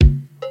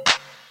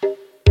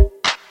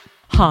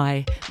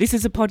Hi, this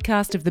is a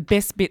podcast of the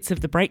best bits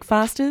of the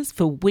Breakfasters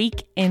for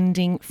week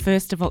ending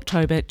 1st of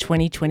October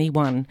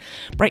 2021.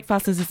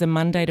 Breakfasters is a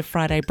Monday to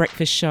Friday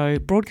breakfast show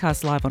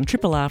broadcast live on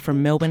Triple R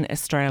from Melbourne,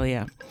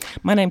 Australia.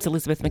 My name's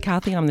Elizabeth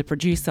McCarthy. I'm the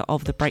producer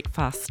of the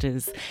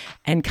Breakfasters.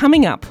 And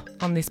coming up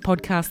on this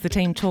podcast, the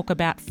team talk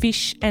about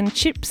fish and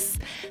chips.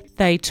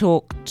 They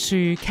talk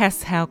to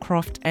Cass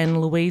Howcroft and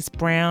Louise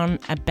Brown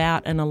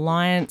about an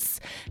alliance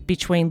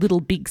between Little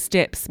Big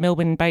Steps,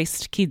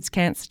 Melbourne-based kids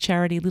cancer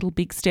charity Little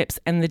Big Steps,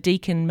 and the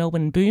Deakin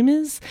Melbourne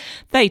Boomers.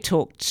 They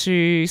talk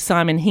to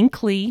Simon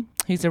Hinkley,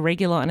 who's a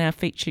regular on our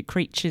Featured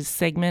Creatures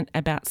segment,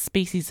 about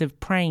species of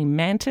praying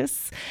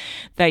mantis.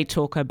 They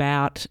talk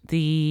about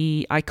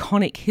the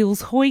iconic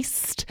Hills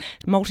Hoist.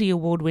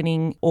 Multi-award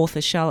winning author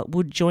Charlotte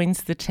Wood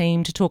joins the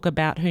team to talk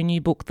about her new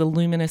book, The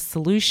Luminous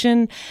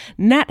Solution.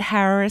 Nat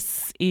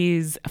Harris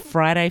is a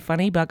Friday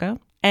funny bugger.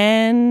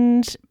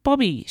 And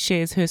Bobby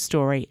shares her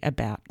story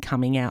about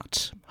coming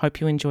out. Hope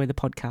you enjoy the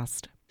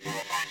podcast.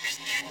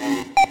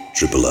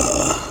 Triple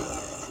R.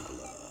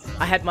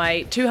 I had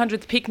my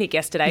 200th picnic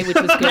yesterday, which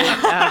was good.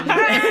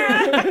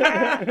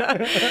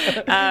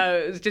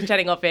 I was just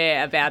chatting off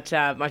air about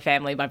my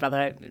family, my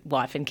brother,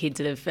 wife and kids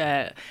that have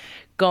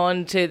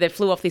they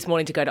flew off this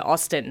morning to go to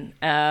Austin.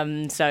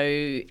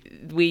 Yesterday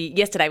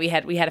we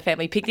had a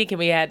family picnic and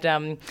we had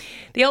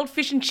the old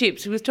fish and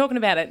chips. We was talking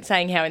about it,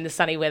 saying how in the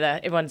sunny weather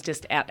everyone's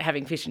just out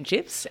having fish and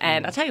chips.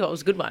 And I'll tell you what, it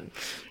was a good one.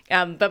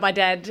 But my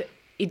dad,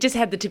 he just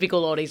had the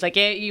typical order. He's like,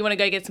 yeah, you want to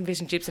go get some fish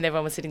and chips? And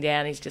everyone was sitting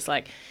down. He's just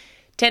like,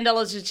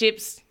 $10 for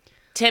chips,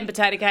 10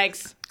 potato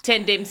cakes,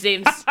 10 dim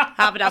sims,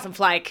 half a dozen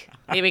flake.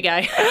 Here we go.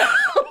 I'm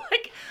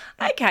like,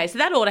 okay, so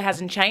that order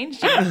hasn't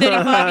changed in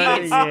 35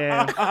 years.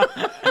 Yeah.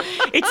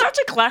 It's such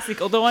a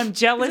classic, although I'm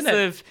jealous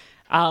of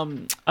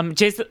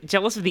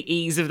jealous of the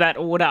ease of that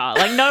order.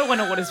 Like, no one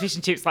orders fish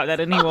and chips like that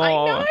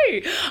anymore.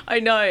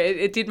 I know.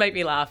 It did make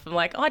me laugh. I'm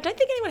like, I don't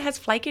think anyone has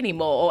flake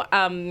anymore.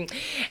 So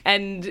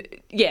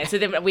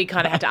then we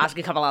kind of had to ask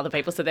a couple other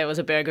people. So there was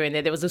a burger in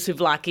there. There was a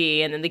souvlaki.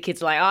 And then the kids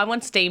were like, I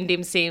want steamed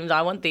dim sims.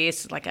 I want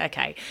this. Like,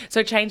 okay. So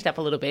it changed up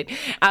a little bit.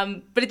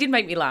 But it did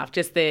make me laugh.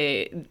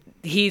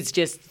 He's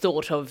just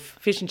thought of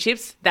fish and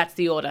chips. That's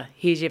the order.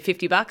 Here's your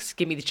 $50.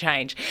 Give me the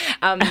change.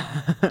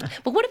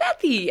 But what about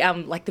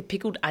the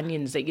pickled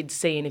onions that you'd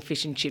see in a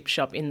fish and chip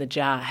shop in the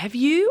jar? Have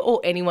you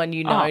or anyone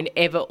you know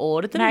ever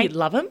ordered them? Mate, you'd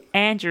love them?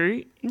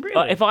 Andrew,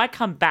 Really? If I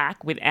come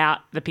back without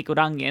the pickled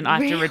onion, I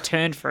have to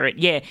return for it.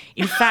 Yeah.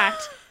 In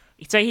fact,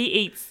 so he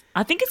eats,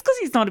 I think it's because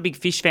he's not a big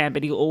fish fan,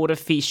 but he'll order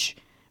fish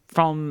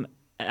from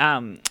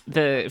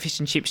the fish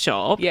and chip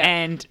shop. Yeah.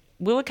 And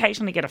we'll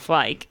occasionally get a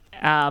flake.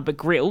 But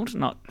grilled,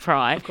 not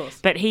fried. Of course.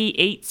 But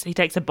he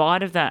takes a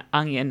bite of that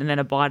onion and then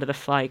a bite of the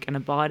flake and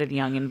a bite of the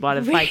onion, a bite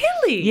of the flake.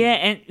 Really? Yeah,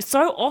 and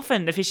so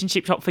often the fish and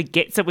chip shop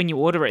forgets it when you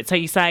order it. So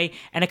you say,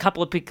 and a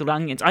couple of pickled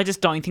onions. I just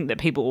don't think that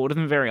people order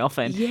them very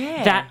often.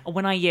 Yeah.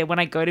 When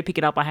I go to pick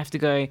it up, I have to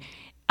go,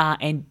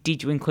 and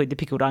did you include the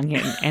pickled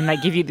onion? And they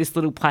give you this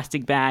little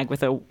plastic bag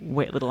with a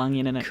wet little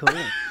onion in it. Cool.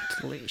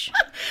 Delish.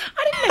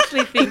 I didn't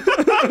actually think...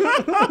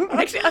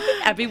 I think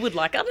Abby would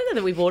like... I don't know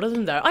that we've ordered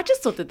them, though. I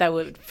just thought that they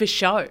were for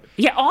show.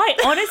 Yeah, I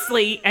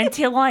honestly,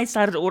 until I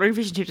started ordering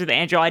fish and chips with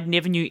Andrew, I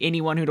never knew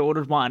anyone who'd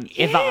ordered one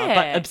ever,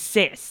 but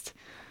obsessed.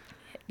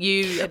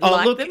 You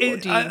like them? Or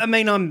do you...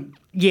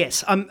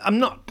 I'm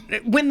not...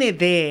 When they're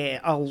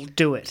there, I'll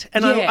do it.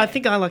 And Yeah. I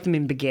think I like them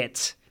in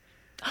baguettes.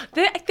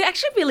 They're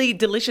actually really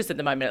delicious at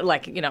the moment,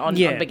 like, on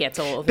baguettes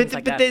or things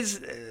like that. But there's...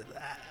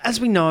 as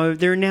we know,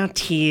 there are now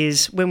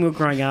tiers. When we were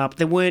growing up,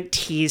 there weren't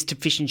tiers to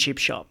fish and chip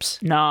shops.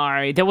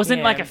 No, there wasn't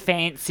Yeah. like a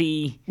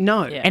fancy...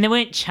 No. Yeah. And there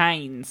weren't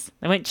chains.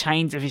 There weren't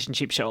chains of fish and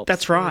chip shops.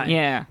 That's right.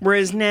 Yeah.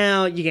 Whereas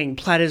now you're getting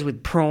platters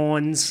with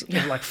prawns,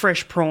 like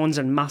fresh prawns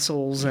and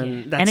mussels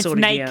and that And it's sort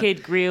of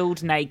naked,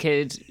 grilled,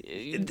 naked,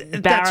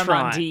 that's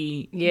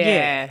barramundi.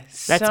 Yeah.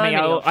 That's So me. many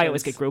I always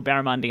options. get grilled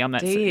barramundi. I'm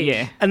that. Do you?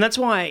 Yeah. And that's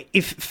why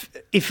if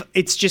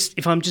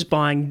I'm just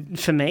buying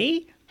for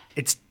me,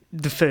 it's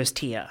the first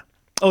tier.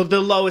 Or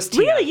the lowest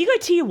tier. Really? You go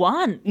tier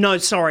 1? No,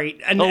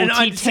 sorry. And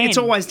tier 10. it's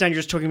always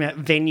dangerous talking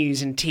about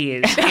venues and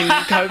tiers in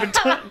COVID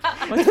time.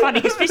 Well, it's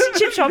funny because fish and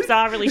chip shops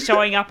are really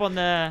showing up on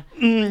the...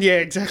 Yeah,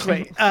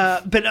 exactly.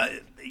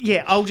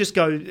 I'll just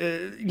go,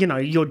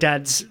 your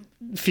dad's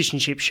fish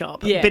and chip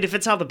shop. Yeah. But if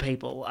it's other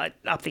people, I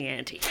up the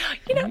ante.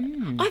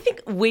 I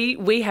think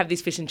we have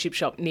this fish and chip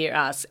shop near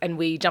us, and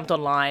we jumped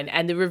online,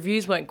 and the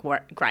reviews weren't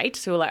great.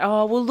 So we're like,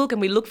 oh, well, look,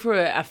 and we looked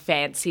for a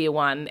fancier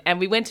one, and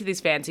we went to this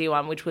fancier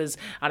one, which was,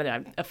 I don't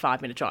know, a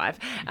 5-minute drive.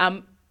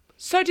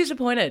 So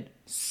disappointed,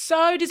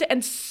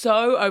 and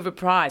so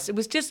overpriced. It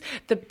was just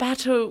the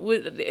batter,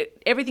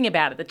 everything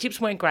about it. The chips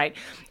weren't great,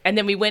 and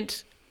then we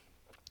went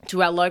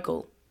to our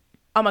local.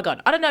 Oh, my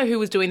God. I don't know who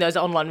was doing those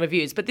online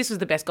reviews, but this was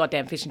the best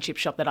goddamn fish and chip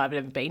shop that I've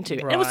ever been to.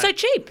 And it was so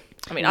cheap.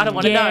 I mean, I don't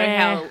want to know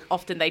how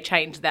often they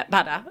change that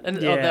butter or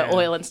the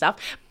oil and stuff,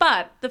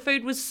 but the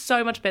food was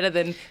so much better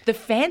than the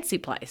fancy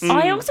place.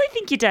 I also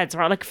think your dad's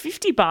right. Like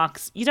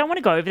 $50, you don't want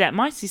to go over that.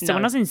 My sister, No.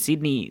 when I was in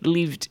Sydney,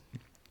 lived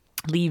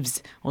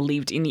lived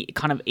in the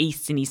kind of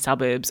east Sydney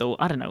suburbs, or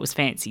I don't know, it was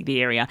fancy,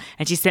 the area.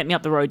 And she sent me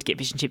up the road to get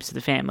fish and chips for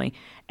the family.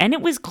 And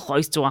it was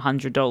close to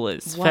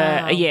 $100 Wow.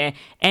 for,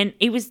 and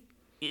it was,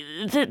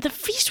 the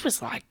fish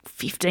was like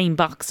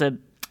 $15 a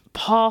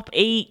pop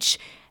each.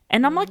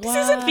 And I'm like, this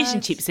isn't fish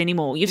and chips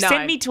anymore. You've No.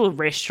 sent me to a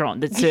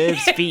restaurant that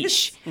serves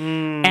fish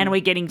and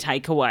we're getting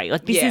takeaway.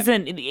 Like, this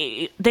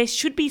there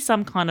should be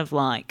some kind of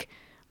like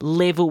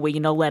level where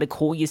you're not allowed to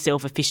call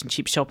yourself a fish and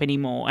chip shop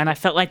anymore. And I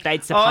felt like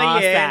they'd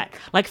surpassed that.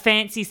 Like,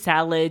 fancy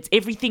salads,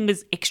 everything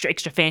was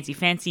extra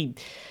fancy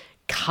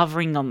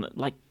covering on,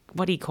 like,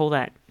 what do you call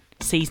that?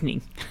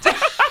 Seasoning.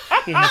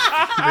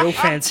 Real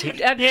fancy.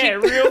 Yeah,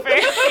 real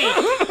fancy.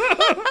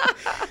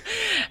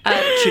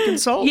 Chicken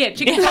salt? Yeah,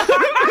 chicken salt.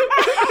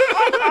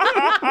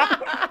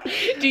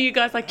 Do you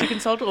guys like chicken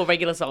salt or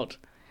regular salt?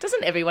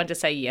 Doesn't everyone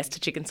just say yes to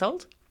chicken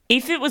salt?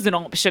 If it was an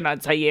option,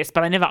 I'd say yes,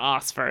 but I never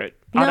asked for it.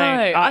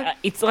 No,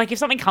 it's like if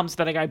something comes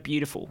with it, I go,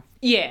 beautiful.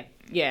 Yeah.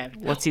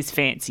 What's his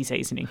fancy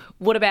seasoning?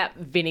 What about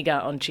vinegar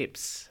on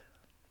chips?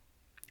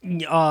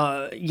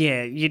 Yeah,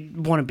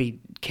 you'd want to be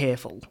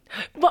careful.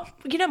 Well,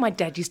 my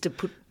dad used to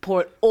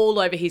pour it all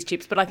over his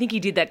chips, but I think he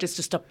did that just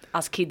to stop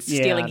us kids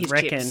stealing I'd his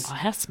reckon. chips. Oh,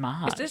 how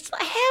smart. It's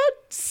like, how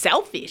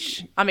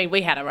selfish. I mean,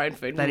 we had our own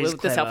food. That We is were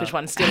the clever. selfish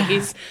ones stealing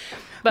his.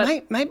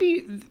 But Maybe,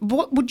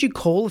 what would you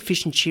call a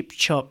fish and chip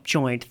shop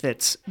joint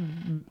that's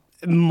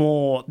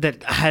more,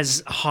 that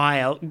has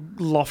higher,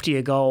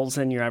 loftier goals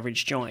than your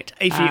average joint?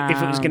 If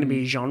it was going to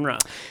be a genre.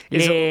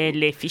 Is it-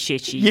 Le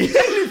fichetti.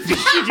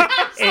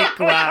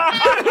 Equa.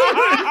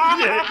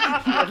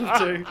 Yeah,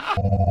 that'll do.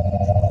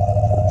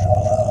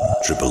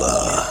 Triple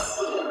R.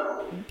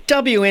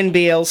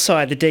 WNBL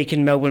side, the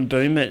Deakin Melbourne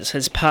Boomers,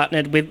 has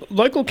partnered with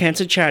local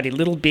cancer charity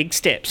Little Big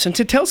Steps. And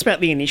to tell us about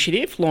the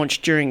initiative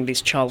launched during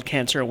this Child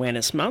Cancer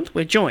Awareness Month,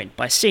 we're joined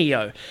by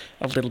CEO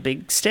of Little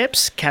Big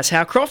Steps, Cass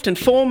Howcroft, and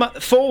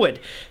forward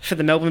for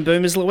the Melbourne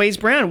Boomers, Louise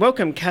Brown.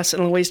 Welcome, Cass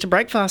and Louise, to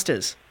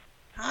Breakfasters.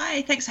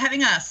 Hi, thanks for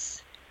having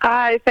us.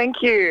 Hi,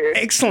 thank you.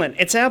 Excellent.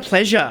 It's our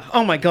pleasure.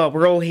 Oh, my God,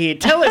 we're all here.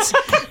 Tell us,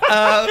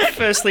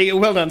 firstly,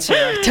 well done,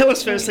 Sarah. Tell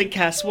us firstly,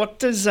 Cass, what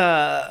does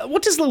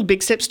Little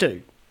Big Steps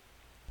do?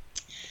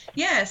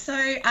 Yeah, so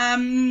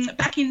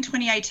back in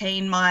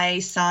 2018, my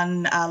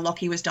son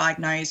Lockie was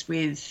diagnosed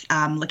with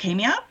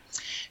leukemia.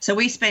 So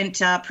we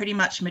spent pretty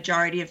much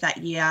majority of that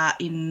year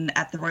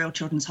at the Royal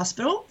Children's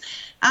Hospital.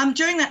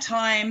 During that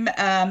time,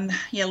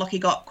 Lockie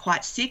got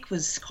quite sick,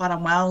 was quite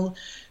unwell,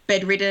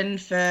 bedridden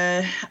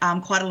for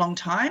quite a long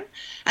time.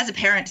 As a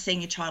parent, seeing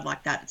your child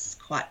like that, it's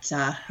quite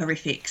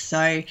horrific.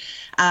 So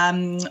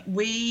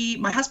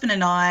my husband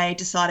and I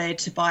decided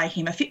to buy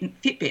him a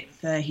Fitbit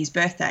for his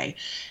birthday,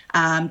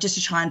 just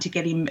to try and to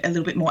get him a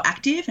little bit more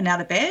active and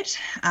out of bed.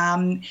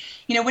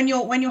 When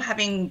you're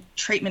having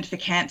treatment for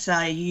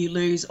cancer, you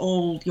lose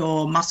all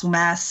your muscle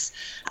mass,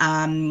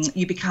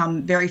 you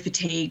become very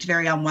fatigued,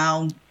 very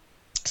unwell.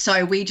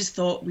 So we just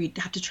thought we'd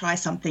have to try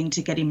something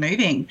to get him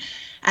moving.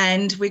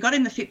 And we got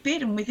him the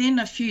Fitbit, and within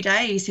a few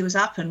days he was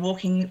up and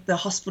walking the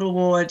hospital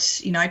ward,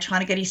 trying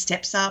to get his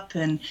steps up.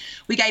 And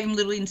we gave him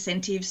little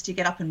incentives to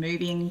get up and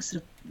moving,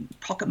 sort of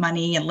pocket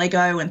money and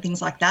Lego and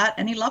things like that.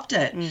 And he loved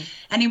it.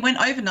 And he went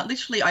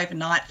literally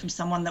overnight from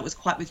someone that was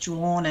quite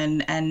withdrawn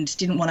and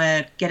didn't want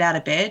to get out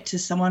of bed to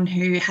someone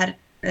who had,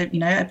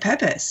 a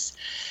purpose.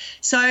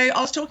 So I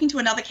was talking to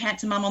another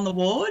cancer mum on the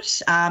ward,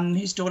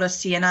 whose daughter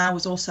Sienna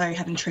was also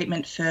having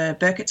treatment for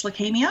Burkitt's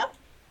leukemia.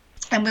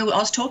 And I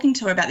was talking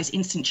to her about this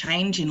instant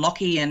change in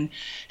Lockie and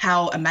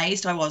how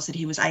amazed I was that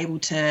he was able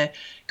to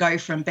go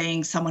from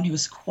being someone who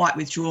was quite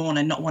withdrawn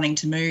and not wanting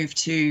to move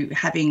to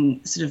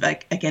having sort of,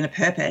 a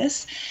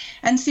purpose.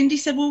 And Cindy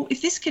said, well,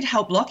 if this could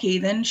help Lockie,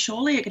 then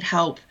surely it could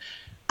help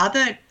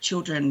other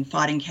children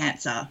fighting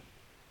cancer.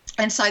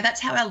 And so that's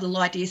how our little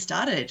idea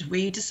started.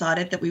 We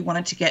decided that we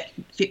wanted to get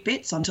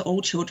Fitbits onto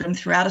all children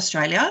throughout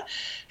Australia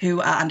who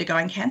are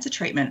undergoing cancer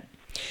treatment.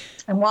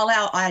 And while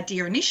our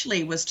idea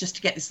initially was just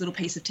to get this little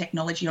piece of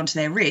technology onto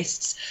their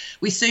wrists,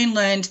 we soon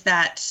learned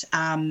that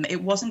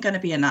it wasn't going to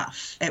be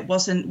enough. It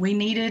wasn't. We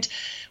needed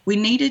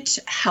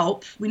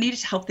help. We needed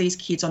to help these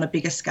kids on a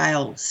bigger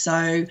scale.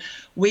 So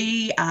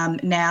we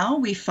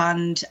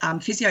fund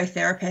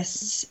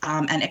physiotherapists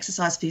and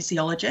exercise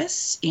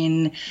physiologists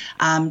in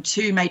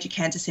 2 major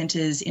cancer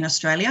centres in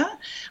Australia,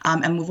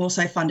 and we've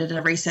also funded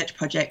a research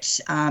project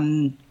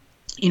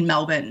in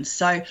Melbourne.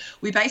 So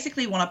we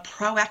basically want to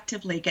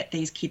proactively get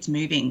these kids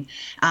moving,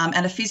 and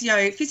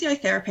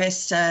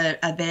physiotherapists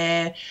are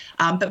there,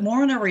 but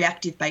more on a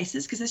reactive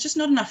basis because there's just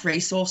not enough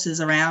resources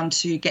around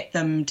to get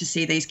them to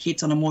see these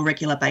kids on a more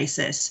regular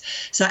basis.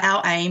 So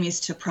our aim is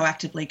to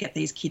proactively get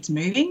these kids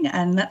moving,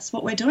 and that's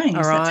what we're doing.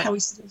 All so right.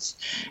 that's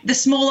how the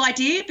small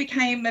idea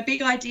became a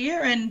big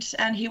idea, and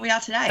here we are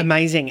today.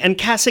 Amazing. And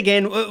Cass,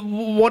 again,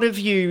 what have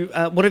you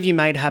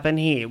made happen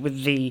here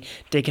with the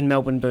Deakin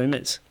Melbourne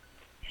Boomers?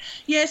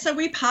 Yeah, so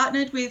we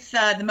partnered with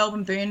the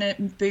Melbourne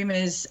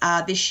Boomers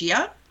this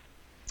year.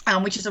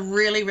 which is a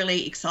really,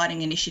 really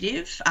exciting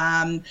initiative,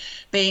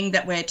 being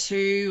that we're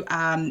two,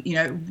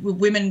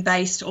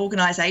 women-based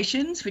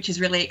organisations, which is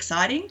really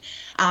exciting.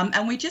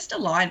 And we just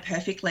align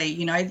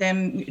perfectly,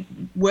 them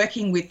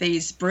working with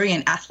these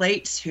brilliant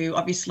athletes who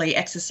obviously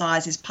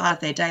exercise is part of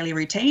their daily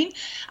routine,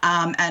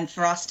 and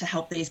for us to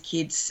help these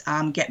kids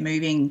get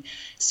moving.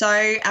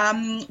 So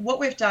what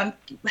we've done,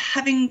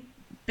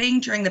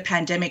 being during the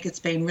pandemic, it's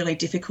been really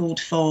difficult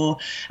for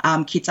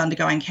kids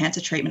undergoing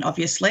cancer treatment,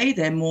 obviously.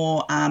 They're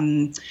more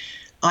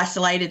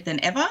isolated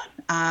than ever.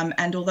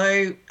 And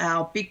although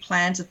our big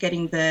plans of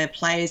getting the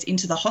players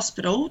into the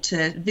hospital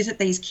to visit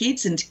these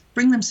kids and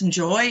bring them some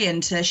joy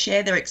and to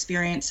share their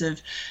experience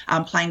of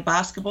playing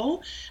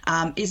basketball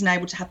isn't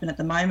able to happen at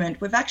the moment,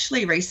 we've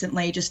actually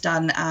recently just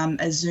done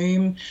a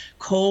Zoom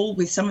call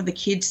with some of the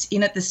kids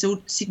in at the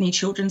Sydney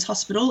Children's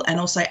Hospital and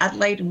also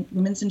Adelaide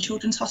Women's and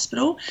Children's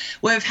Hospital,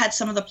 where we've had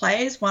some of the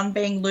players, one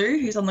being Lou,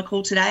 who's on the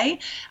call today,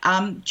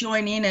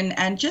 join in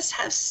and just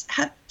have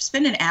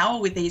spend an hour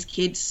with these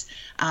kids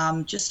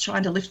just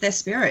trying to lift their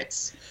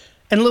spirits.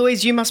 And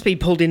Louise, you must be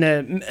pulled in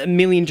a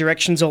million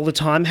directions all the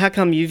time. How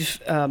come you've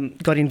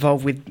got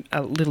involved with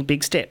Little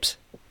Big Steps?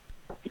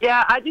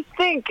 Yeah, I just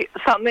think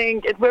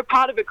we're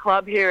part of a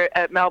club here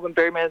at Melbourne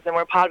Boomers and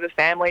we're part of a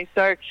family.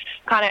 So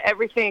kind of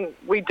everything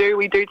we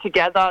do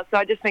together. So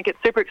I just think it's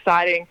super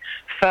exciting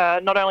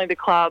for not only the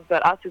club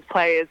but us as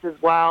players as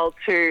well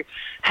to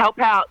help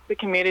out the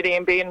community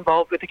and be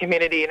involved with the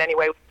community in any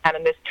way we can.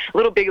 And this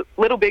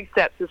Little Big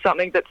Steps is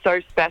something that's so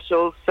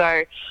special.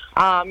 So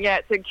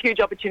it's a huge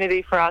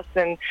opportunity for us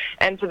and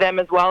for them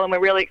as well, and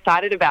we're really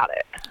excited about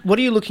it. What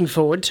are you looking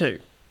forward to?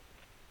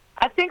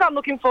 I think what I'm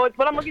looking forward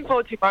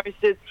to most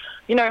is,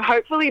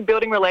 hopefully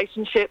building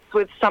relationships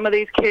with some of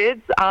these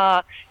kids.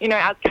 As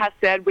Cass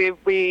said,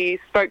 we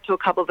spoke to a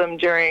couple of them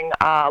during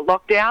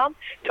lockdown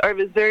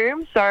over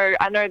Zoom. So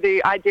I know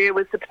the idea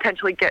was to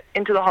potentially get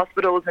into the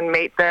hospitals and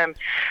meet them.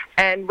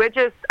 And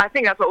I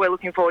think that's what we're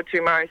looking forward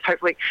to most,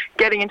 hopefully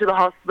getting into the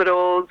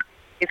hospitals,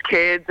 these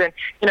kids. And,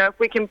 if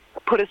we can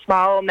put a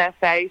smile on their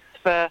face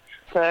for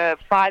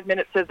 5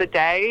 minutes of the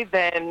day,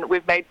 then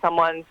we've made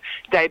someone's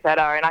day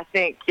better. And I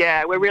think,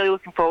 we're really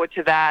looking forward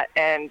to that,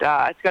 and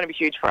it's going to be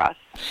huge for us.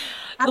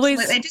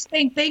 Absolutely. And just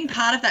being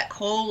part of that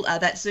call,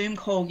 that Zoom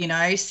call,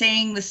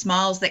 seeing the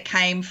smiles that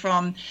came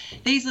from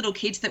these little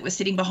kids that were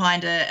sitting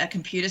behind a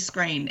computer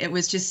screen, it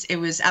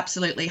was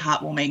absolutely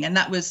heartwarming. And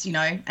that was,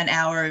 an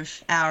hour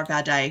of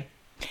our day.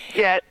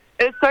 Yeah.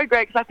 It's so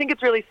great because I think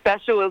it's really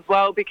special as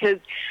well because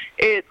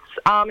it's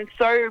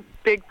so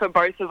big for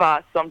both of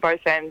us on both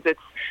ends.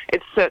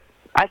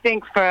 I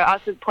think for us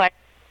as players,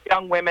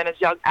 young women, as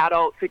young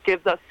adults, it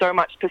gives us so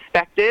much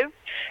perspective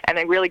and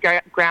it really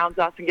grounds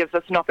us and gives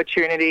us an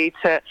opportunity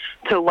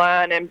to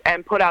learn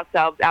and put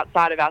ourselves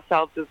outside of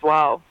ourselves as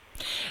well.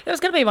 That was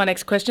going to be my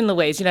next question,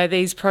 Louise.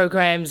 These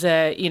programs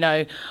are,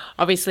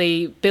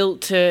 obviously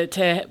built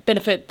to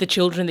benefit the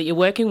children that you're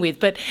working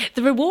with, but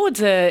the rewards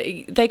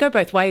they go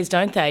both ways,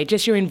 don't they?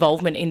 Just your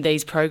involvement in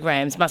these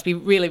programs must be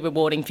really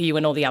rewarding for you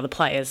and all the other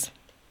players.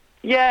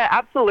 Yeah,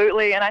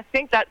 absolutely. And I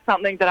think that's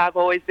something that I've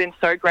always been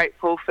so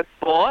grateful for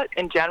sport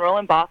in general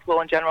and basketball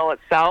in general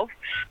itself.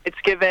 It's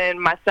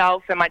given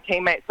myself and my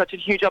teammates such a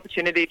huge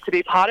opportunity to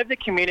be part of the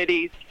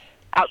communities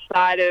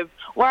outside of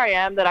where I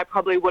am that I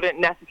probably wouldn't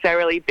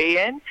necessarily be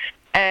in.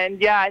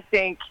 And I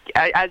think,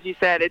 as you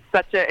said,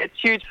 it's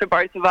huge for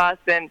both of us.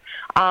 And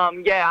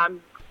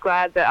I'm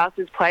glad that us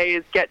as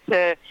players get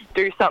to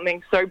do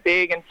something so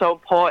big and so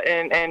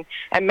important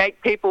and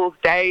make people's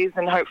days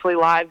and hopefully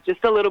lives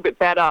just a little bit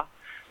better.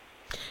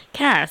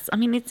 Cass,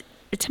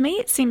 to me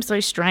it seems so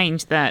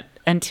strange that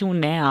until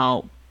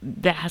now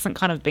there hasn't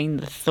kind of been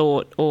the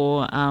thought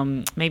or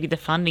maybe the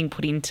funding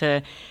put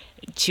into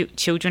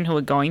children who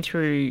are going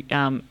through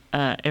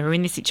are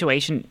in this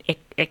situation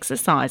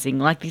exercising.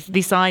 Like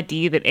this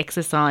idea that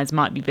exercise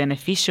might be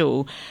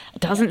beneficial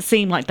doesn't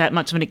seem like that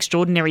much of an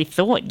extraordinary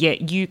thought,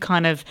 yet you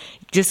kind of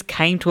just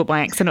came to it by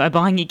accident by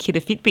buying your kid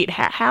a Fitbit.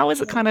 How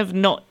has it kind of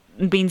not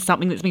been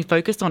something that's been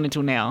focused on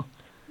until now?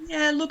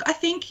 Yeah, look, I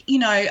think,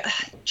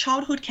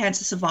 childhood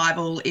cancer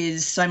survival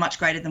is so much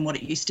greater than what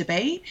it used to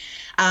be.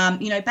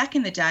 Back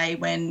in the day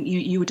when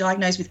you were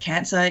diagnosed with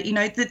cancer,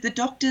 the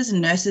doctors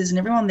and nurses and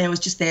everyone there was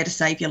just there to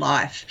save your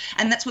life.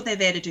 And that's what they're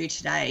there to do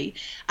today.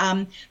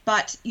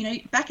 But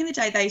back in the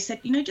day, they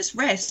said, just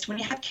rest. When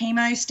you have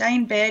chemo, stay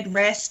in bed,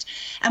 rest.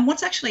 And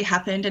what's actually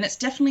happened, and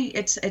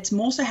it's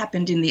more so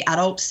happened in the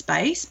adult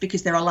space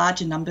because there are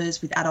larger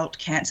numbers with adult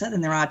cancer than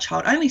there are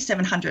child. Only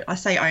 700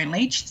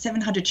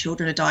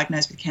 children are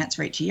diagnosed with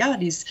cancer each year.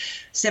 It is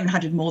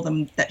 700 more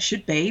than that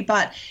should be,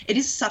 but it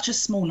is such a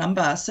small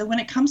number. So when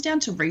it comes down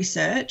to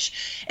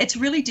research, it's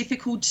really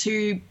difficult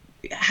to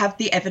have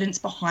the evidence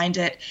behind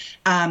it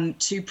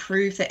to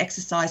prove that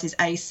exercise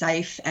is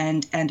safe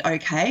and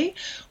okay.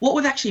 What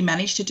we've actually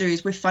managed to do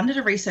is we've funded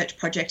a research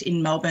project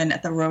in Melbourne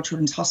at the Royal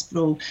Children's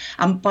Hospital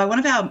by one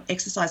of our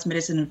Exercise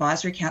Medicine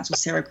Advisory Council,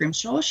 Sarah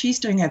Grimshaw. She's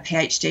doing her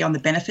PhD on the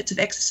benefits of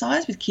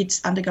exercise with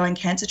kids undergoing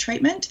cancer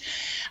treatment.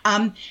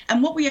 And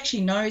what we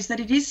actually know is that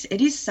it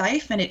is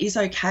safe and it is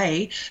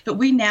okay, but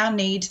we now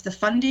need the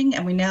funding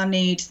and we now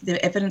need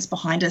the evidence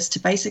behind us to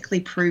basically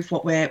prove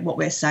what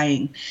we're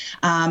saying.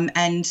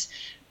 And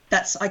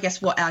that's, I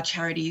guess, what our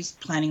charity is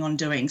planning on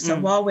doing. So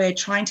while we're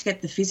trying to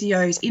get the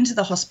physios into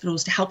the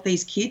hospitals to help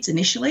these kids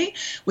initially,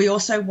 we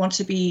also want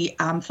to be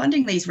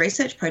funding these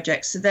research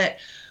projects so that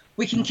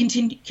we can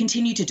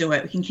continue to do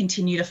it. We can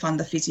continue to fund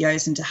the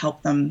physios and to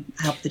help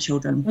the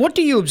children. What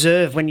do you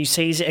observe when you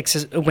see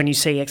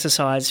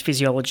exercise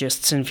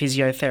physiologists and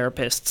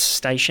physiotherapists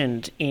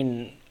stationed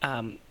in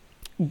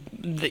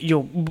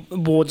your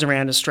wards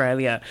around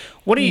Australia?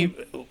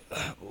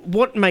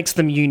 What makes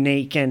them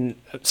unique and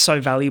so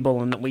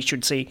valuable, and that we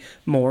should see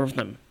more of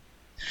them?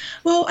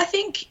 Well, I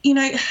think,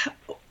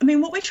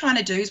 what we're trying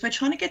to do is we're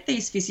trying to get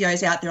these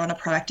physios out there on a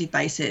proactive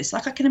basis.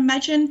 Like, I can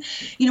imagine,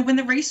 when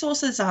the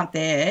resources aren't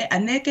there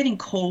and they're getting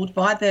called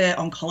by the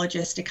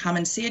oncologist to come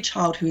and see a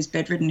child who is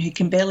bedridden, who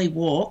can barely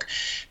walk,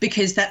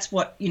 because that's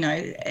what,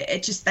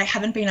 they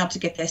haven't been able to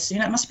get there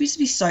soon. It must be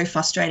so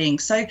frustrating.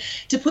 So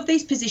to put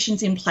these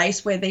positions in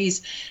place where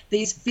these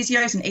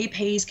physios and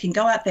EPs can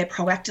go out there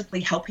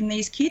proactively helping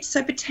these kids,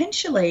 so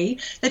potentially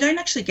they don't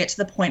actually get to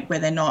the point where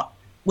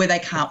they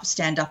can't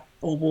stand up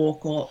or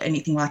walk or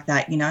anything like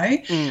that,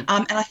 And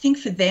I think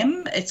for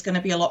them, it's going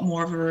to be a lot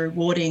more of a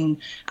rewarding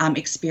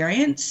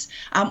experience.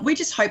 We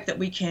just hope that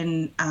we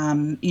can,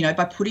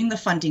 by putting the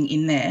funding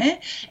in there,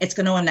 it's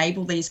going to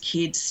enable these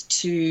kids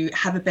to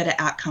have a better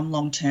outcome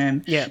long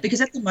term. Yeah.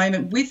 Because at the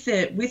moment, with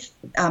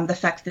the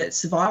fact that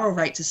survival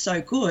rates are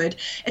so good,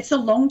 it's the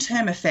long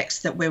term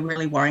effects that we're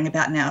really worrying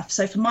about now.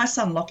 So for my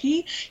son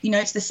Lockie,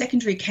 it's the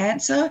secondary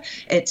cancer,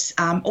 it's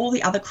all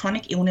the other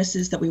chronic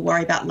illnesses that we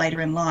worry about later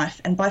in life,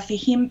 and by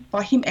him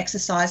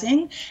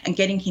exercising and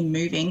getting him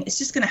moving, it's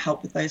just going to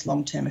help with those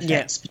long-term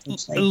effects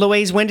potentially.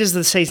 Louise, when does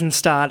the season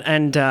start,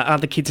 and are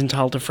the kids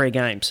entitled to free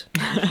games?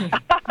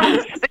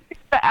 They're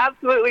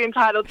absolutely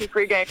entitled to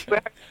free games. We're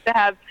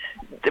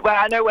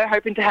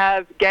hoping to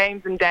have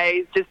games and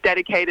days just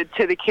dedicated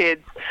to the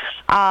kids.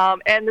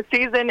 And the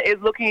season is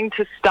looking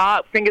to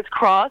start, fingers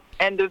crossed,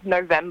 end of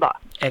November.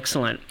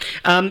 Excellent.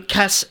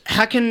 Cass,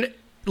 how can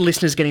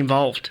listeners get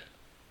involved?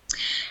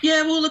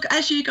 Yeah, well, look,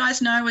 as you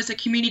guys know, as a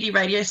community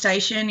radio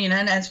station,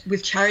 and as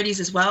with charities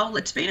as well,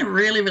 it's been a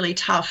really, really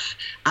tough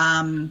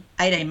 18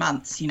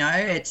 months.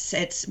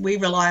 We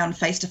rely on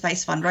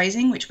face-to-face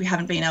fundraising, which we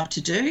haven't been able to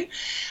do.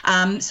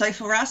 So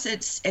for us,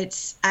 it's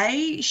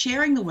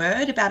sharing the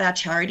word about our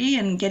charity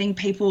and getting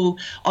people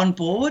on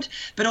board,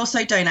 but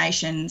also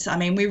donations. I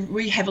mean,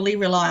 we heavily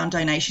rely on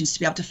donations to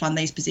be able to fund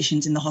these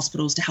positions in the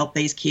hospitals to help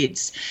these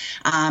kids.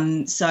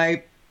 So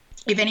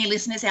if any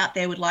listeners out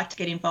there would like to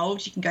get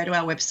involved, you can go to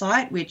our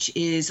website, which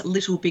is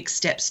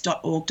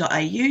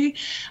littlebigsteps.org.au,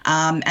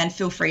 and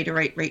feel free to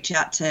reach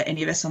out to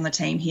any of us on the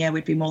team here.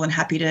 We'd be more than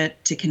happy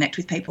to connect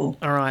with people.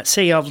 All right.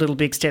 CEO of Little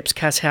Big Steps,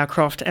 Cass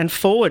Howcroft, and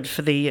forward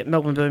for the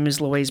Melbourne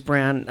Boomers, Louise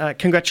Brown.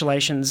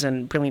 Congratulations,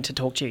 and brilliant to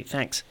talk to you.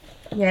 Thanks.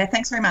 Yeah,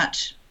 thanks very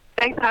much.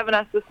 Thanks for having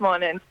us this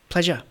morning.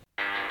 Pleasure.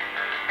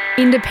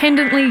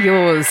 Independently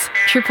yours,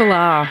 Triple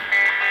R.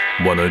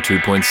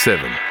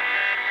 102.7.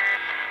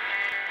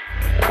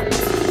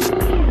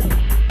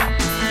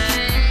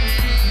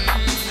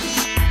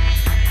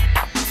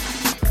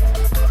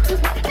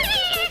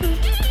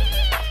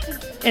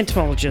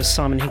 Entomologist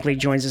Simon Higley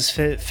joins us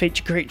for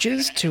Feature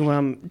Creatures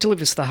to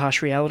deliver us the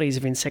harsh realities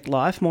of insect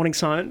life. Morning,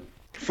 Simon.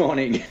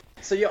 Morning.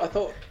 So, I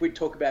thought we'd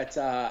talk about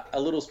a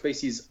little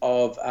species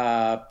of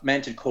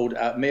mantid called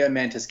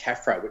Myomantis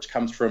caphra, which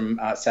comes from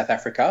South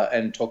Africa,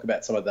 and talk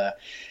about some of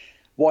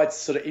why it's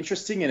sort of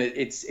interesting and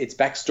its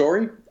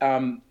backstory.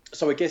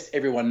 So I guess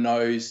everyone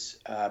knows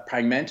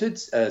praying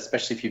mantids,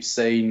 especially if you've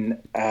seen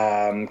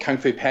Kung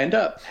Fu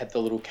Panda, had the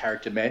little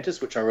character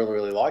mantis, which I really,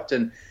 really liked.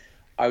 And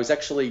I was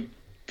actually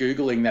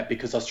Googling that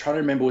because I was trying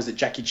to remember, was it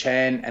Jackie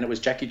Chan? And it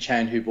was Jackie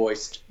Chan who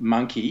voiced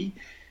Monkey,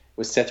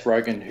 was Seth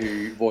Rogen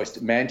who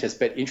voiced Mantis.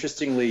 But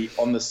interestingly,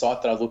 on the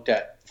site that I looked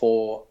at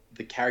for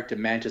the character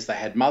Mantis, they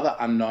had mother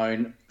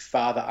unknown,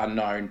 father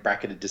unknown,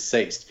 bracketed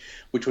deceased,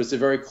 which was a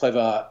very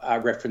clever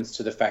reference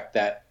to the fact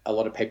that a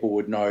lot of people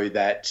would know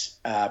that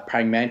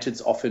praying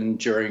mantids, often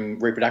during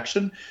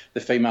reproduction, the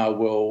female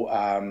will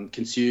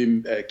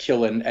consume,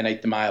 kill and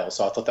eat the male.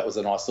 So I thought that was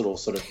a nice little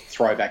sort of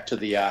throwback to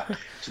the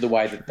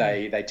way that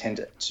they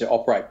tend to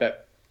operate.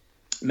 But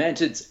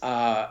mantids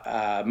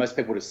are, most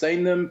people would have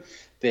seen them.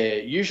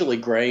 They're usually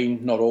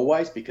green, not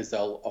always, because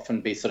they'll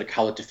often be sort of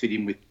coloured to fit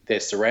in with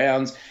their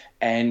surrounds.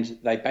 And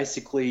they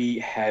basically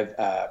have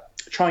a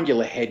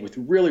triangular head with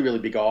really, really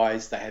big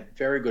eyes. They have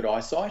very good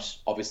eyesight,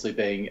 obviously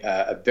being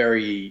a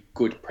very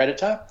good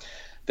predator.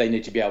 They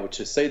need to be able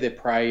to see their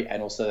prey,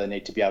 and also they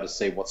need to be able to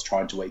see what's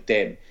trying to eat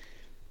them.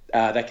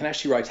 they can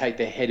actually rotate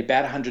their head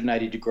about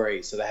 180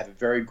 degrees. So they have a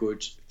very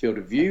good field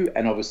of view.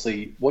 And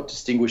obviously what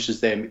distinguishes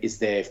them is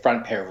their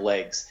front pair of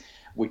legs,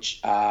 which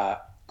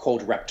are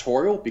called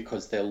raptorial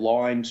because they're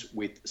lined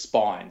with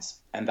spines.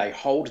 And they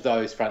hold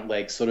those front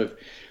legs sort of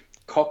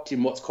cocked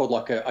in what's called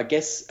like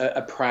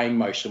a praying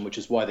motion, which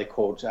is why they're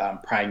called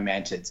praying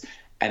mantids.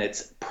 And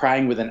it's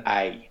praying with an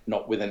A,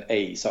 not with an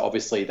E. So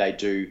obviously they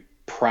do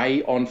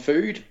prey on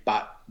food,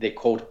 but they're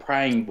called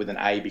praying with an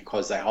A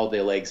because they hold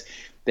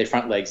their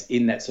front legs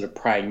in that sort of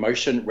praying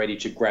motion, ready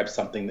to grab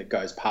something that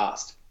goes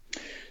past.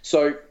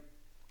 So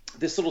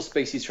this little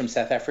species from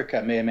South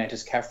Africa,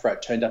 Myomantis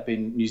caffra, turned up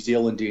in New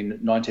Zealand in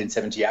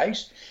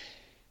 1978.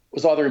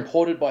 Was either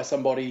imported by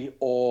somebody,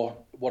 or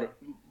what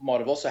might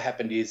have also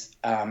happened is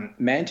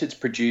mantids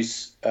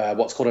produce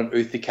what's called an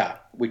ootheca,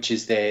 which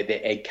is their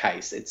egg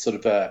case. It's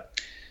sort of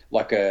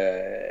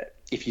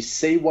if you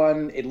see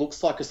one, it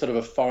looks like a sort of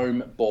a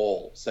foam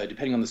ball. So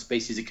depending on the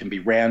species, it can be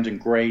round and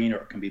green, or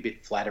it can be a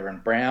bit flatter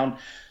and brown.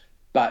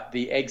 But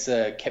the eggs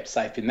are kept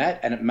safe in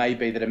that, and it may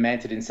be that a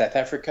mantid in South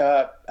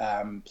Africa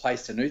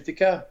placed an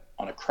ootheca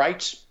on a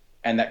crate,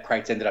 and that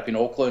crate's ended up in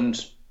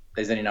Auckland.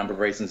 There's any number of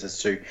reasons as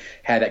to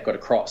how that got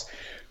across.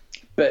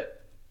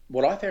 But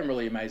what I found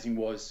really amazing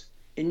was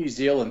in New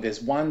Zealand, there's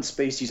one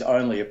species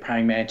only of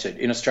praying mantid.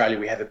 In Australia,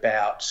 we have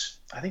about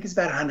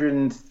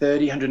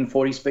 130,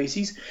 140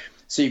 species.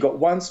 So you've got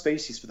one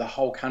species for the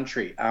whole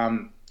country,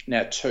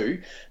 now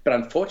two. But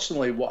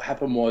unfortunately, what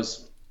happened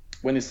was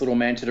when this little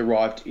mantid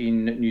arrived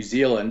in New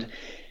Zealand,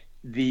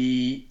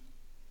 the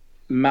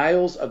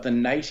males of the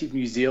native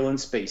New Zealand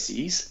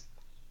species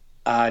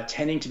are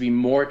tending to be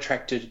more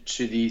attracted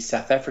to the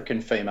South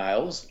African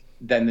females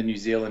than the New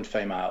Zealand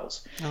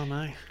females. Oh,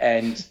 no.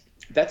 And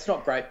that's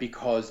not great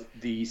because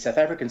the South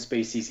African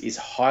species is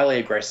highly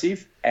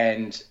aggressive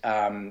and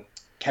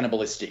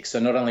cannibalistic. So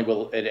not only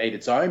will it eat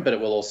its own, but it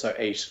will also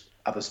eat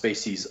other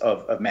species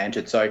of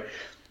mantid. So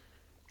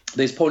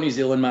these poor New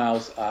Zealand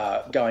males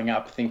are going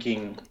up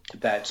thinking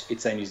that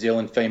it's a New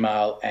Zealand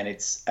female and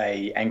it's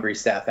a angry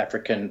South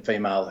African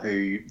female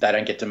who they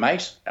don't get to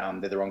mate.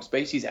 They're the wrong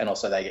species, and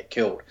also they get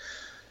killed.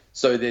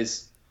 So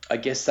there's, I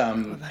guess,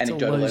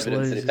 anecdotal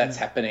evidence that if that's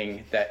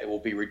happening, that it will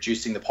be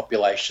reducing the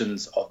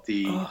populations of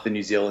the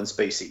New Zealand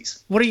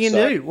species. What do you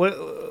do?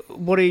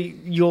 What are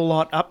your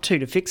lot up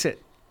to fix it?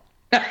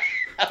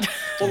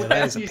 Well,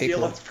 that's New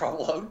Zealand's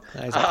problem.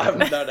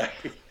 No.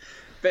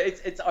 But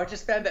it's. I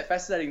just found that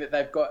fascinating that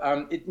they've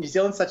got. New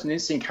Zealand's such an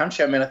interesting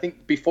country. I mean, I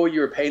think before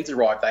Europeans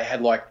arrived, they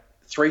had like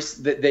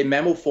their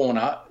mammal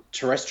fauna,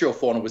 terrestrial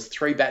fauna, was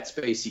 3 bat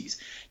species.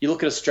 You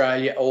look at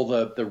Australia, all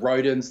the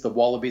rodents, the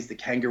wallabies, the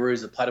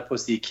kangaroos, the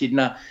platypus, the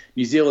echidna.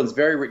 New Zealand's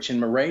very rich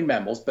in marine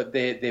mammals, but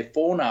their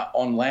fauna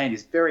on land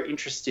is very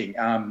interesting.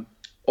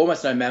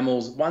 Almost no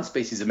mammals, one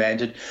species of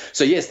mantid.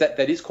 So yes, that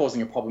is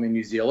causing a problem in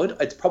New Zealand.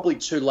 It's probably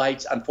too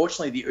late.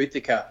 Unfortunately, the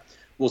ootheca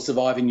will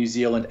survive in New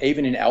Zealand,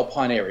 even in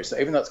alpine areas. So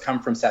even though it's come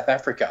from South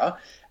Africa,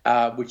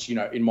 which,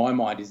 in my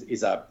mind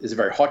is a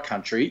very hot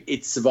country,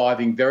 it's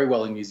surviving very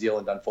well in New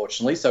Zealand,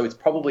 unfortunately. So it's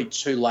probably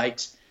too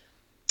late.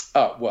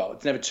 Oh, well,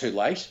 it's never too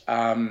late.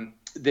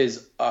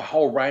 There's a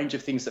whole range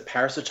of things that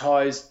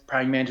parasitize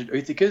praying mantid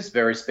oothecas,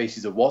 various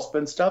species of wasp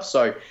and stuff.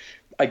 So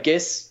I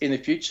guess in the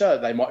future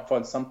they might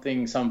find some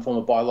form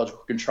of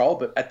biological control,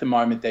 but at the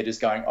moment they're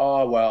just going,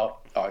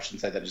 I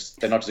shouldn't say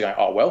they're not just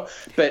going,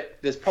 but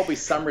there's probably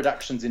some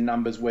reductions in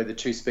numbers where the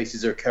two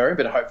species are occurring,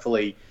 but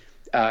hopefully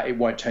it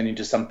won't turn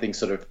into something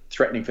sort of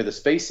threatening for the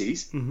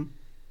species. Mm-hmm.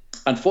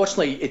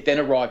 Unfortunately, it then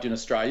arrived in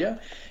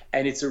Australia,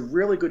 and it's a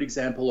really good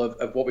example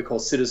of what we call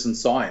citizen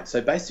science.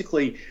 So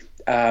basically,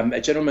 a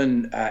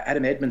gentleman,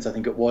 Adam Edmonds, I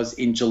think it was,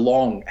 in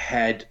Geelong,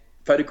 had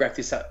photographed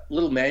this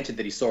little mantid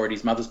that he saw at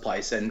his mother's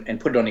place and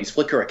put it on his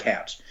Flickr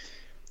account.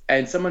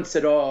 And someone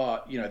said,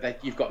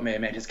 you've got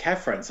Myomantis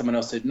caffra. And someone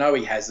else said, no,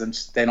 he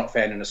hasn't. They're not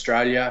found in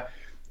Australia.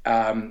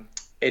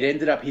 It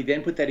ended up, he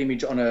then put that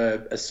image on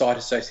a site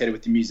associated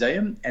with the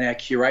museum, and our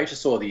curator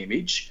saw the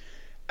image,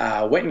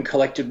 went and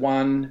collected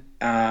one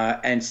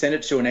and sent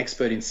it to an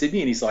expert in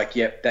Sydney. And he's like,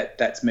 yep,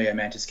 that's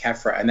Myomantis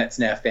caffra. And that's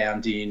now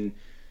found in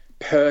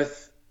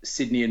Perth,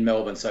 Sydney and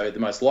Melbourne. So the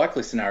most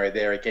likely scenario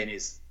there, again,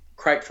 is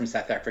crate from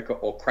South Africa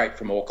or crate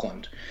from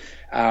Auckland.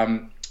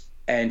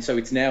 And so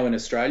it's now in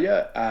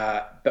Australia.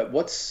 But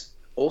what's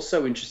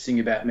also interesting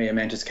about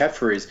Myomantis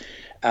caffra is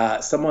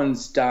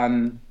someone's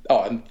done.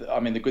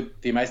 The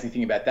amazing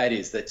thing about that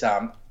is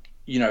that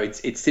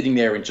it's sitting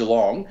there in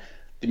Geelong.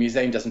 The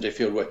museum doesn't do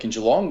field work in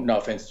Geelong. No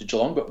offence to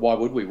Geelong, but why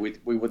would we?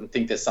 We wouldn't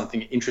think there's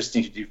something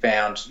interesting to be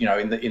found,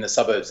 in the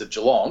suburbs of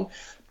Geelong.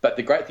 But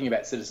the great thing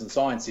about citizen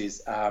science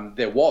is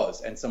there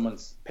was, and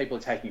people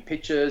are taking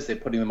pictures. They're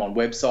putting them on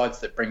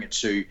websites that bring it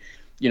to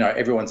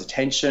everyone's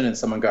attention, and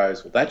someone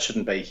goes, well, that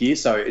shouldn't be here.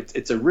 So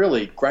it's a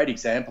really great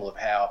example of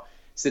how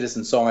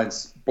citizen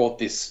science brought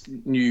this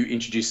new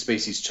introduced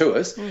species to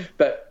us.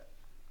 But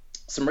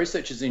some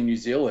researchers in New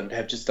Zealand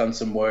have just done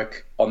some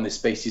work on this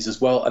species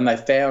as well, and they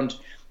found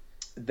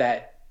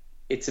that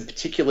it's a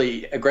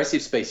particularly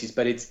aggressive species,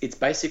 but it's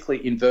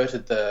basically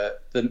inverted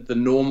the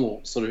normal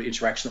sort of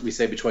interaction that we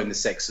see between the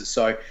sexes.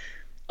 So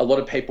a lot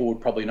of people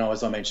would probably know,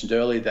 as I mentioned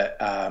earlier, that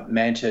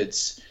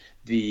mantids,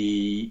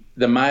 the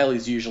male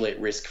is usually at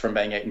risk from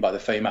being eaten by the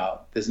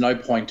female. There's no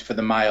point for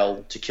the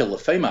male to kill the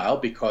female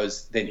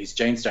because then his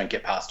genes don't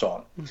get passed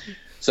on. Mm-hmm.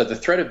 So the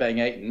threat of being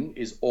eaten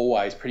is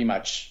always pretty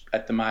much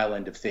at the male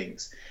end of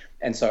things.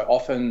 And so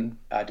often,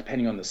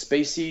 depending on the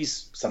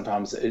species,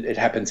 sometimes it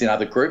happens in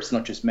other groups,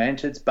 not just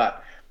mantids,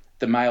 but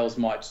the males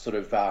might sort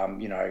of,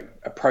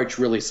 approach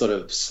really sort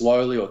of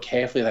slowly or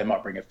carefully. They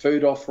might bring a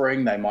food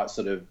offering. They might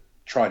sort of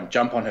try and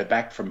jump on her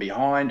back from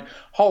behind.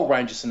 Whole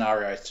range of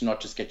scenarios to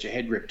not just get your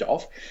head ripped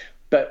off.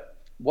 But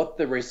what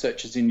the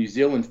researchers in New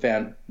Zealand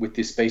found with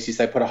this species,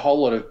 they put a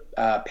whole lot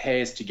of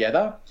pairs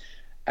together,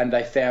 and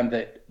they found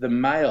that the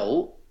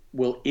male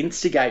will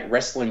instigate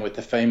wrestling with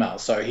the female.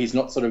 So he's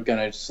not sort of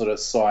going to sort of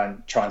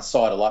try and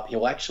sidle up.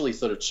 He'll actually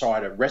sort of try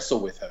to wrestle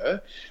with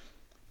her.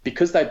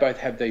 Because they both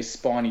have these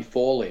spiny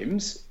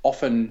forelimbs,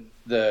 often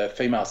the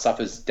female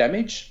suffers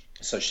damage,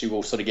 so she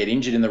will sort of get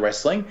injured in the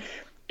wrestling.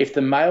 If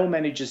the male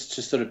manages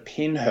to sort of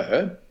pin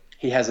her,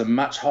 he has a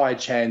much higher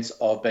chance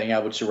of being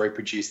able to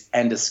reproduce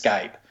and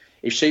escape.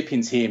 If she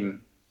pins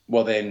him,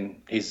 well,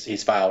 then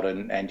he's failed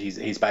and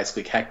he's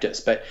basically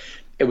cactus. But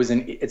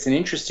it's an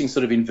interesting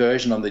sort of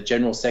inversion on the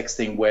general sex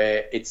thing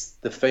where it's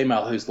the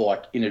female who's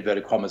like, in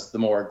inverted commas, the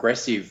more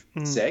aggressive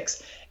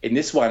sex. In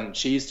this one,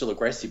 she is still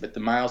aggressive, but the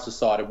male's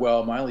decided,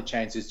 well, my only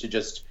chance is to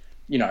just,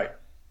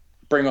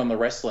 bring on the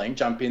wrestling,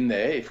 jump in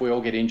there. If we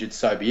all get injured,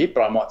 so be it,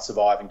 but I might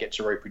survive and get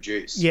to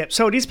reproduce. Yeah,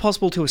 so it is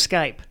possible to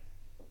escape.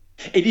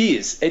 It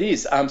is.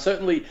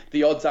 Certainly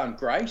the odds aren't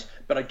great,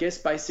 but I guess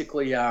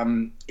basically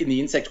in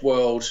the insect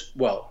world,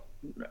 well,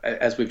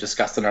 as we've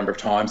discussed a number of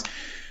times,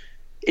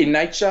 in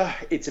nature,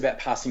 it's about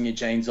passing your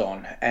genes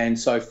on. And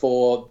so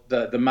for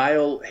the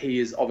male, he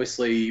is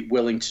obviously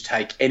willing to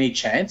take any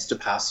chance to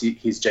pass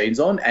his genes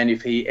on. And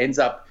if he ends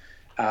up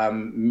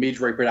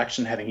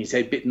mid-reproduction having his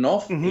head bitten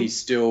off, he's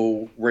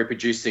still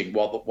reproducing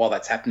while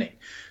that's happening.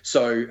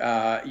 So,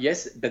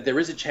 yes, but there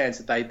is a chance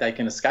that they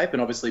can escape.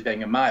 And obviously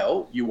being a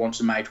male, you want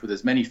to mate with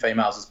as many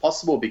females as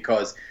possible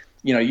because,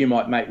 you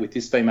might mate with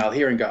this female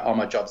here and go, oh,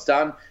 my job's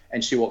done.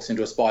 And she walks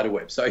into a spider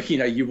web. So,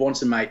 you want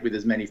to mate with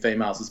as many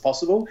females as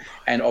possible.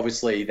 And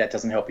obviously that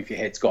doesn't help if your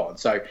head's gone.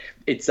 So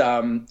it's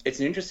an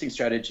interesting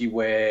strategy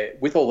where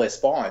with all their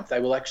spines, they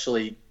will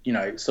actually,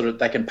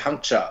 they can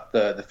puncture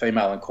the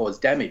female and cause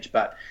damage.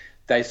 But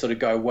they sort of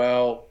go,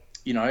 well,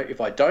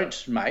 if I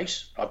don't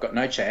mate, I've got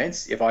no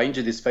chance. If I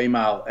injure this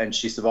female and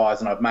she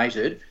survives and I've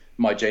mated,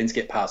 my genes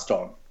get passed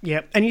on.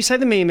 Yeah, and you say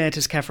the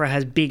Myomantis caphra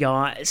has big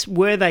eyes.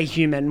 Were they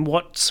human?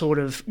 What sort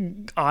of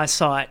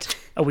eyesight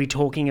are we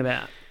talking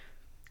about?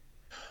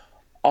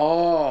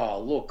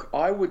 Oh, look,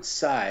 I would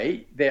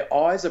say their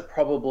eyes are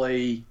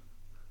probably,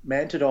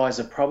 mantid eyes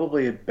are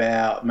probably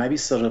about maybe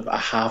sort of a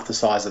half the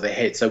size of their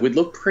head. So we'd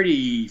look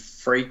pretty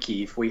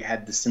freaky if we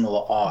had the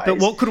similar eyes. But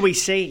what could we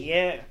see?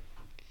 Yeah.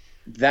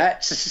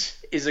 That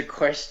is a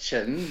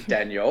question,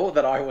 Daniel,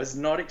 that I was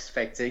not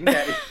expecting.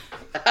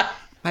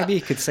 Maybe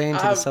you could see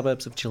into the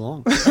suburbs of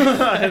Geelong.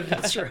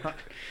 That's right.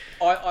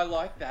 I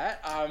like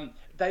that.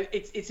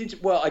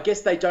 Well, I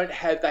guess they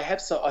have,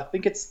 so I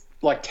think it's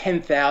like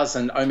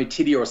 10,000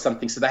 ommatidia or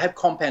something. So they have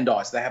compound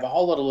eyes. They have a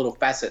whole lot of little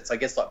facets, I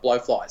guess, like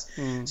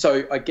blowflies.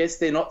 So I guess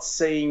they're not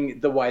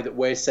seeing the way that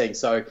we're seeing.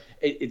 So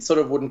it sort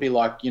of wouldn't be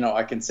like,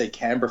 I can see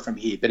Canberra from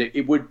here, but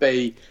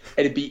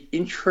it'd be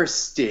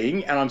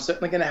interesting. And I'm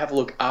certainly going to have a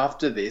look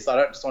after this. I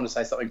don't just want to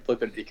say something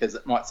flippant because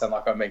it might sound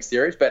like I'm being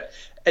serious, but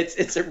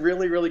it's a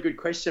really, really good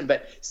question.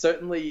 But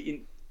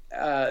certainly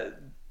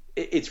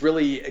it's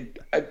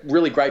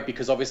really great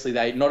because obviously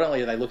they not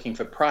only are they looking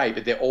for prey,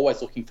 but they're always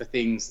looking for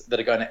things that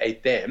are going to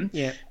eat them.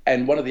 Yeah.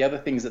 And one of the other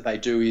things that they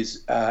do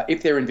is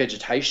if they're in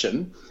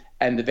vegetation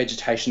and the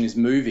vegetation is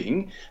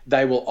moving,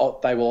 they will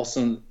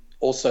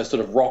also sort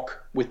of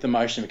rock with the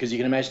motion, because you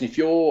can imagine if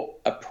you're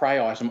a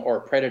prey item or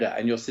a predator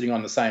and you're sitting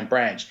on the same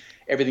branch,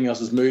 everything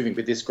else is moving,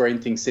 but this green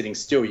thing's sitting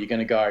still, you're going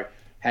to go,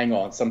 hang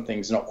on,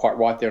 something's not quite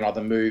right there, and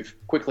either move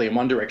quickly in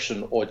one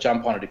direction or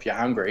jump on it if you're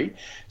hungry.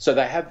 So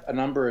they have a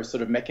number of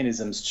sort of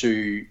mechanisms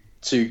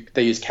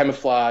they use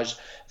camouflage.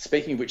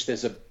 Speaking of which,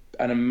 there's an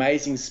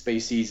amazing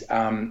species.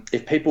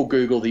 If people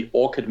Google the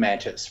orchid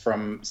mantis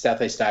from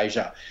Southeast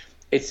Asia,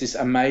 it's this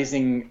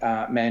amazing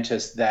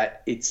mantis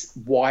that it's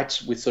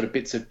white with sort of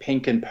bits of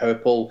pink and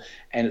purple,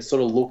 and it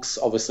sort of looks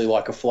obviously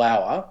like a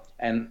flower,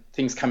 and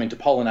things come in to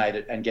pollinate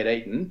it and get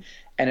eaten.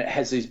 And it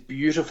has these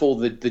beautiful,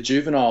 the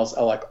juveniles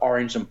are like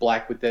orange and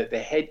black with the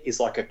head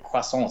is like a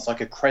croissant, it's like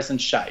a crescent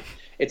shape.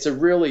 It's a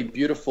really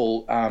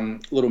beautiful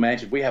little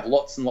mantid. We have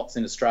lots and lots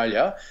in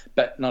Australia,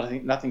 but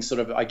nothing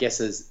sort of, I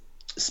guess, as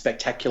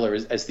spectacular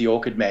as the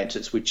orchid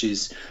mantis, which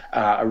is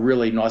a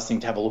really nice thing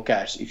to have a look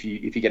at if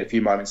you get a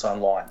few moments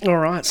online. All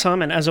right,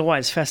 Simon, as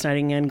always,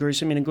 fascinating and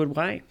gruesome in a good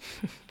way.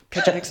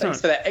 Catch you next time. Thanks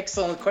for that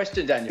excellent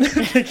question, Daniel.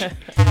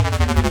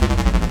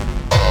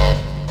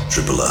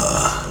 Triple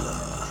R.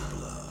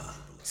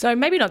 So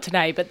maybe not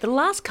today, but the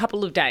last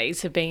couple of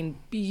days have been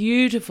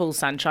beautiful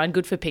sunshine,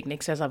 good for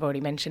picnics, as I've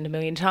already mentioned a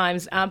million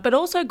times, but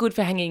also good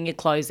for hanging your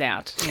clothes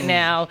out.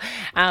 Now,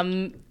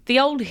 the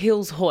old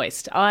Hills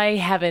hoist, I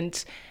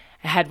haven't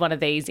had one of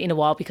these in a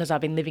while because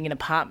I've been living in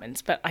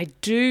apartments, but I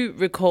do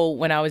recall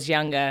when I was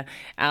younger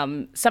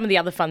some of the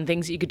other fun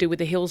things that you could do with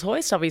the Hills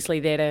hoist.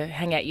 Obviously there to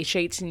hang out your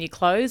sheets and your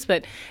clothes,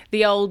 but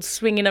the old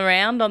swinging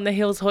around on the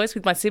Hills hoist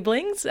with my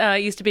siblings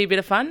used to be a bit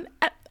of fun.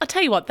 I'll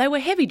tell you what, they were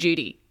heavy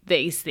duty,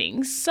 these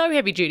things, so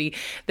heavy duty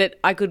that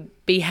I could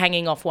be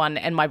hanging off one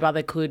and my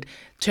brother could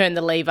turn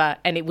the lever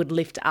and it would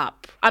lift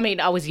up. I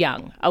mean, I was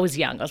young. I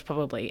was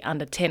probably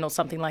under 10 or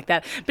something like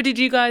that. But did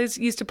you guys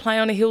used to play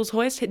on a Hills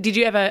hoist? Did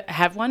you ever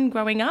have one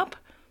growing up?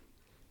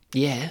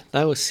 Yeah,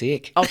 they were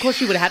sick. Oh, of course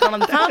you would have had one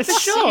on the farm for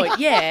sure,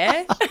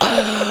 yeah.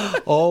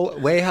 Oh,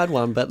 we had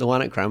one, but the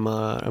one at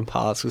Grandma and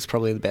Pa's was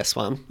probably the best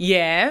one.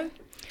 Yeah.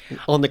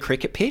 On the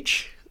cricket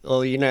pitch.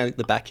 Or,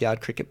 the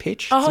backyard cricket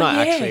pitch. Oh, it's not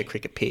yeah. actually a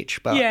cricket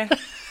pitch, but... Yeah.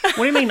 What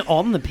do you mean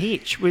on the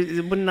pitch?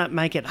 Wouldn't that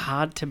make it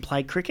hard to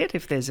play cricket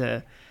if there's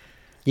a...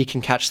 You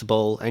can catch the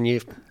ball and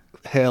you're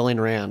hurling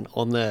around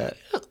on the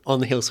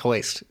Hills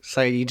hoist.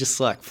 So you just,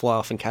 fly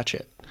off and catch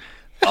it.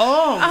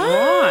 Oh,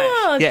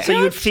 right. Yeah. So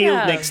you would field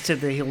gotcha. next to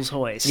the Hills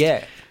hoist.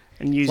 Yeah.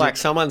 And use it.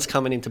 Someone's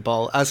coming into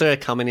bowl. As they're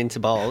coming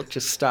into bowl,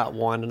 just start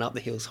winding up the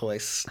Hills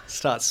hoist,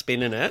 start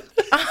spinning it.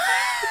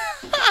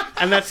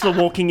 And that's the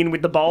walking in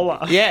with the bowler.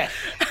 Yeah,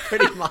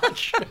 pretty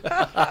much.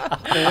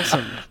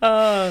 Awesome.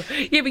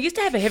 Yeah, we used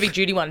to have a heavy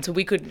duty one, so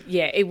we could,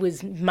 it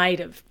was made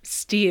of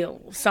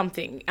steel,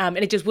 something, and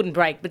it just wouldn't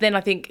break. But then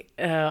I think,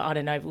 I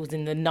don't know if it was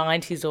in the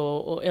 90s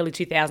or early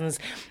 2000s,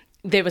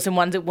 there were some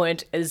ones that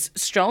weren't as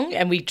strong,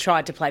 and we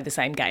tried to play the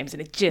same games,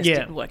 and it just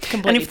didn't work.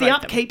 Completely. And if the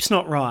broke them. upkeep's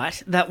not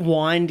right, that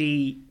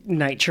windy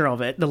nature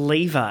of it, the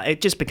lever, it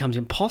just becomes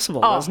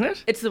impossible, doesn't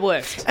it? It's the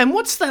worst. And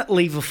what's that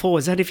lever for?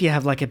 Is that if you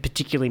have a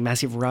particularly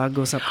massive rug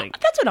or something?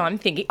 That's what I'm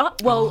thinking.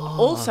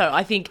 Also,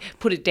 I think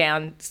put it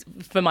down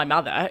for my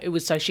mother. It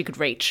was so she could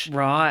reach.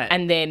 Right.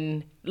 And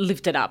then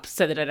lift it up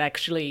so that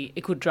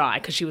it could dry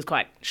because she was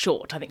quite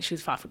short. I think she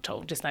was 5 foot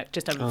tall, just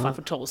over 5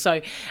 foot tall. So,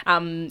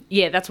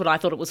 that's what I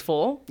thought it was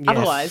for. Yes.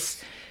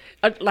 Otherwise,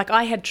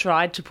 I had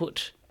tried to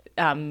put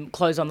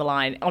clothes on the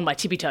line on my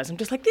tippy toes. I'm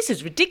just like, this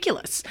is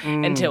ridiculous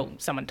until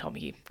someone told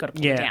me you've got to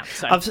pull it down.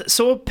 So. I've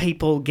saw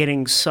people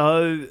getting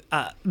so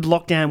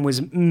lockdown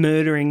was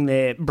murdering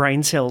their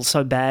brain cells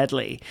so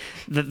badly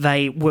that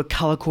they were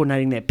colour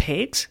coordinating their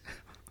pegs.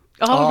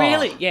 Oh,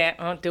 really? Yeah.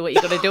 Oh, do what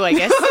you got to do, I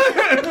guess.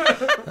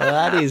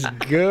 That is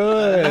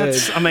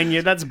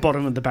good. That's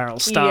bottom of the barrel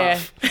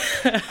stuff.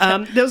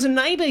 Yeah. There was a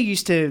neighbour who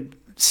used to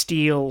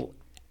steal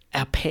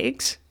our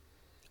pegs.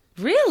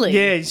 Really?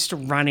 Yeah, he used to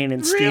run in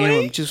and steal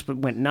them, just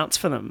went nuts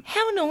for them.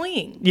 How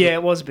annoying. Yeah,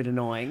 it was a bit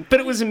annoying, but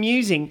it was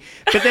amusing.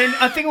 But then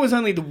I think it was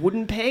only the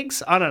wooden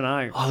pegs. I don't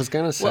know. I was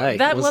going to say.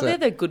 They're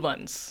the good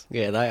ones.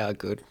 Yeah, they are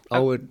good. I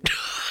would.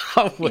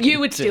 You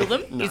would steal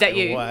them? No Is that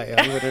you? Way,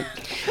 I wouldn't.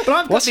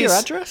 But What's your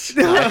address?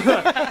 I've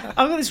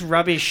got this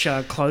rubbish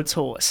clothes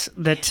horse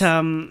that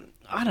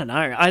I don't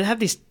know. I have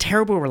this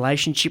terrible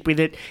relationship with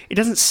it. It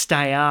doesn't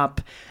stay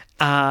up.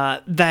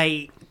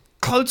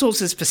 Clothes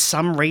horses, for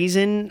some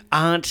reason,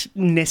 aren't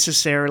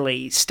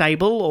necessarily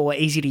stable or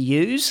easy to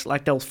use.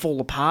 They'll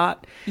fall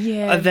apart.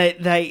 Yeah.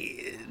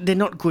 They're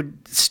not good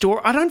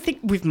store. I don't think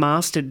we've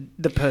mastered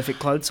the perfect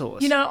clothes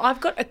horse. I've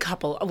got a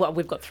couple. Well,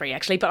 we've got 3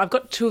 actually, but I've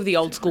got 2 of the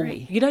old school.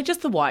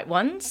 Just the white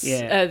ones.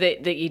 Yeah.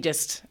 That you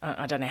just,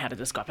 I don't know how to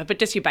describe it, but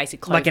just your basic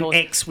clothes horse. Like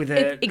an X with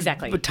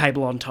a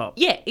table on top.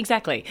 Yeah,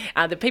 exactly.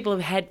 That people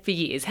have had for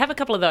years. Have a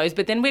couple of those,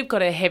 but then we've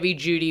got a heavy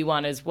duty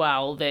one as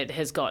well that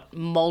has got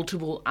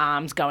multiple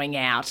arms going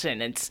out,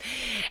 and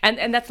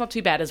and that's not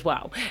too bad as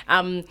well.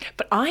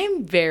 But I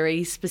am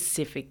very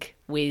specific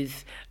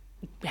with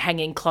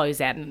hanging clothes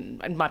out,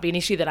 and it might be an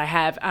issue that I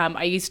have.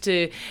 I used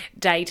to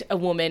date a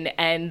woman,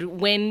 and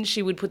when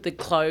she would put the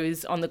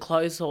clothes on the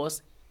clothes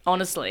horse,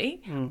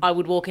 honestly, I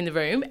would walk in the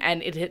room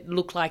and it had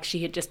looked like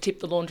she had just tipped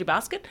the laundry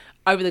basket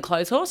over the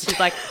clothes horse. She's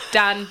like,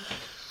 done.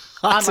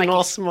 That's an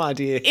awesome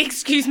idea.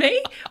 Excuse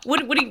me?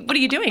 What are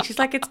you doing? She's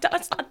like,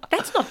 that's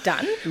not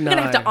done. We're going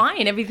to have to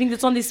iron everything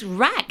that's on this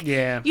rack.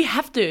 Yeah. You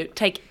have to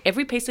take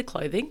every piece of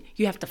clothing,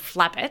 you have to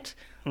flap it,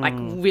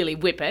 really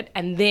whip it,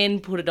 and then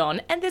put it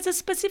on. And there's a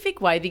specific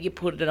way that you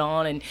put it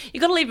on, and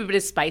you've got to leave a bit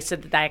of space so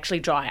that they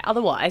actually dry.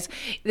 Otherwise,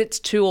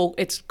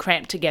 it's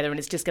cramped together and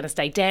it's just going to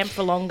stay damp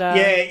for longer.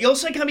 Yeah, you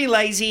also can't be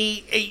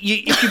lazy.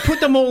 If you put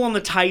them all on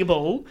the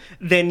table,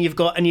 then you've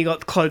got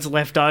clothes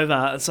left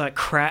over. It's like,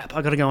 crap,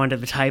 I've got to go under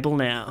the table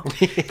now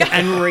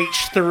and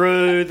reach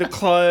through the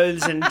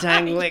clothes and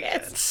dangle it.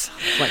 Yes.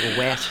 It's like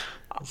wet.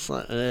 It's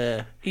like,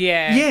 Yeah.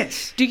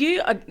 Yes. Do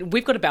you?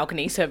 We've got a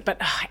balcony, but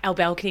our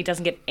balcony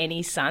doesn't get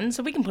any sun,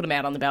 so we can put them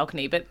out on the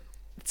balcony. But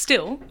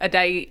still, a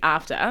day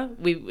after,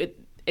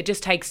 it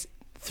just takes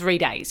 3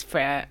 days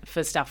for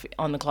stuff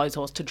on the clothes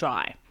horse to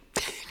dry,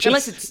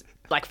 unless it's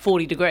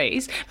 40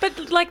 degrees. But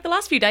the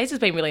last few days has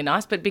been really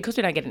nice. But because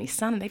we don't get any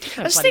sun, they just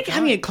don't. I just think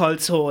having a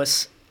clothes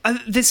horse,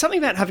 there's something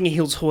about having a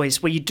Hills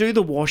hoist where you do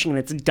the washing and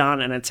it's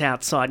done and it's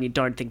outside and you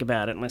don't think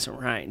about it unless it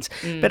rains.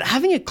 But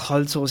having a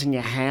clothes horse in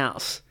your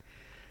house,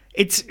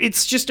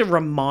 it's just a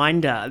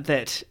reminder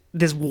that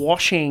there's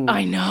washing.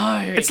 I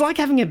know. It's like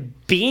having a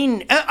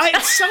bin.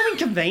 It's so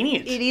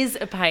inconvenient. It is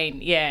a pain,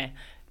 yeah.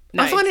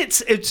 No, I find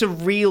it's a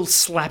real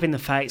slap in the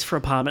face for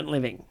apartment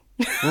living.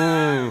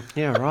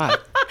 Yeah, right.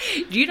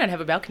 You don't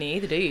have a balcony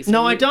either, do you? So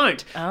No, I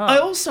don't. Oh. I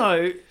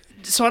also...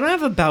 So I don't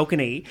have a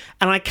balcony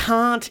and I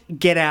can't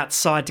get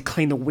outside to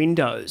clean the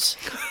windows,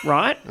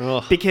 right?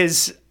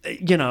 Because,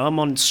 I'm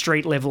on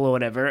street level or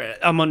whatever.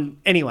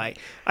 Anyway,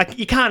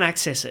 you can't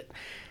access it.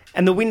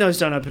 And the windows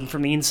don't open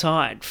from the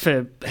inside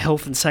for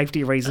health and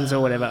safety reasons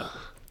or whatever.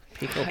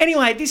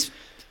 Anyway,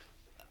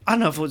 I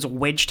don't know if it was a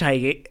wedge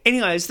taker.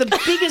 Anyway, it's the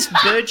biggest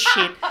bird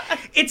shit.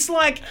 It's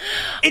like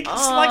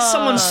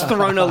someone's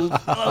thrown a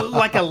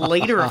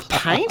litre of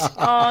paint.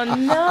 Oh,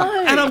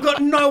 no. And I've got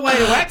no way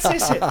to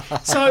access it.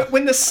 So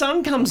when the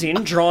sun comes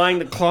in, drying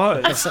the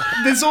clothes,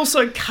 there's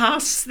also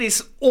casts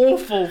this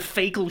awful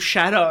fecal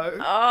shadow.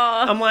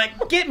 I'm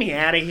like, get me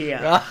out of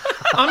here.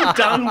 I'm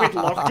done with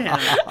lockdown.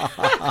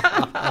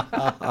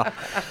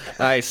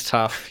 It's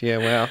tough. Yeah,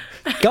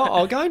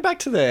 wow. Going back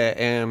to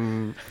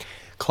the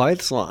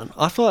clothesline,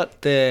 I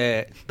thought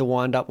the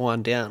wind up,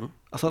 wind down,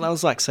 I thought that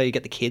was like so you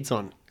get the kids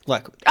on.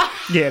 Like,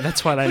 yeah,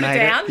 that's why they Put made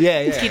it down. it.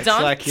 Yeah. Kids It's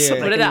on. like, yeah. So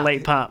they Put it can up.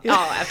 leap up.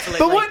 Oh,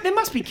 absolutely. But there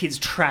must be kids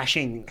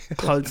trashing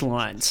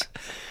clotheslines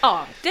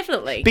Oh,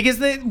 definitely. because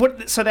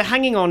they're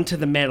hanging on to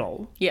the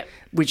metal, Yep.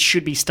 which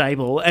should be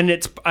stable, and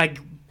I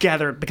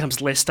gather it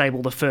becomes less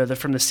stable the further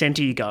from the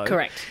centre you go.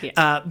 Correct, yes.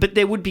 But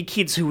there would be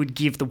kids who would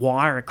give the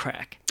wire a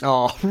crack.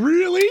 Oh,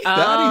 really?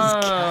 That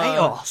is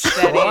chaos.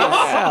 That is.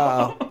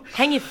 Wow.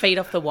 Hang your feet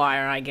off the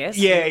wire, I guess.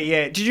 Yeah.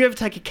 Did you ever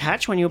take a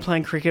catch when you were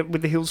playing cricket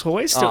with the Hills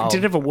hoist? Oh. Did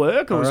it ever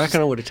work? Or I was it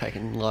reckon I would have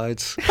taken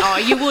loads. Oh,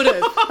 you would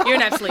have. You're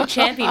an absolute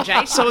champion,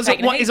 Jason. So is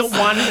Taking it heaps.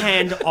 one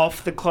hand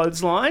off the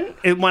clothesline?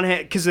 One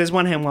hand, because there's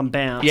one hand, one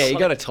bounce. Yeah, you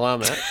got to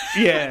time it.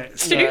 Yeah.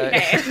 Two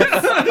hands.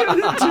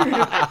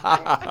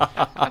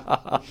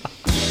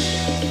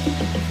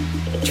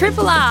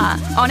 Triple R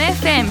on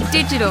FM,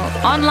 digital,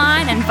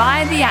 online and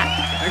via the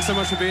app. Thanks so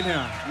much for being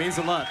here. It means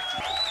a lot.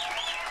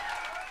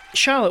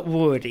 Charlotte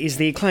Wood is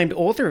the acclaimed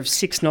author of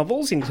 6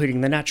 novels,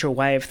 including The Natural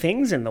Way of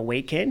Things and The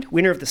Weekend,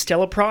 winner of the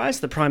Stella Prize,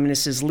 the Prime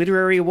Minister's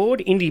Literary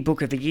Award, Indie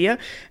Book of the Year,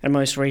 and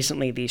most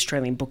recently the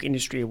Australian Book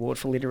Industry Award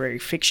for Literary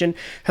Fiction.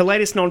 Her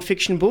latest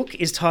non-fiction book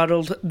is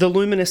titled The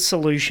Luminous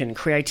Solution,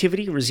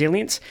 Creativity,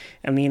 Resilience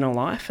and the Inner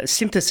Life, a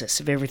synthesis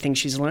of everything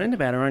she's learned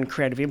about her own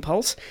creative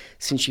impulse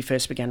since she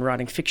first began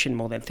writing fiction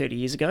more than 30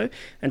 years ago.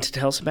 And to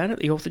tell us about it,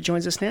 the author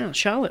joins us now.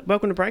 Charlotte,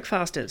 welcome to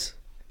Breakfasters.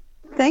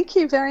 Thank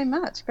you very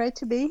much. Great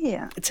to be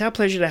here. It's our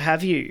pleasure to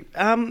have you.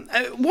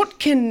 What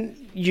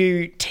can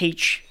you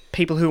teach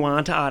people who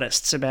aren't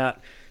artists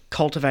about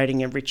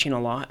cultivating a rich inner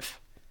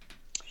life?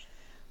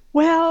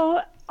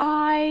 Well,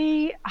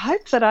 I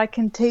hope that I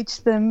can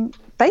teach them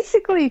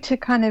basically to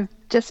kind of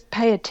just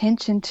pay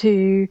attention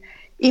to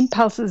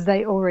impulses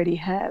they already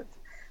have.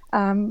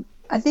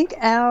 I think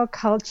our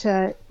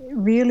culture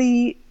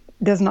really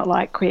does not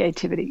like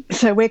creativity.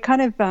 So we're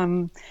kind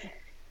of...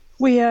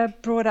 we are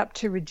brought up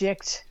to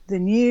reject the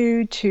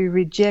new, to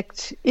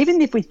reject,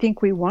 even if we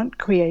think we want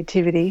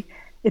creativity,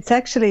 it's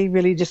actually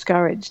really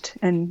discouraged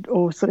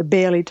or sort of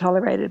barely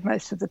tolerated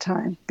most of the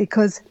time,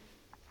 because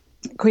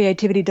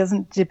creativity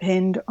doesn't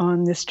depend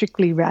on the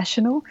strictly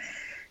rational.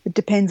 It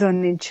depends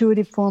on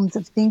intuitive forms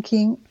of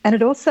thinking, and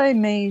it also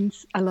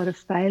means a lot of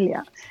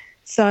failure.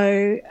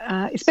 So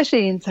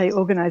especially in, say,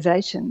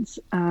 organisations,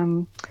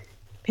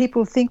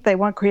 people think they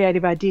want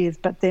creative ideas,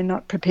 but they're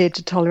not prepared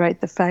to tolerate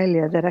the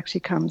failure that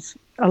actually comes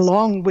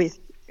along with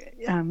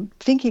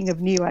thinking of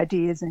new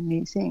ideas and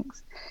new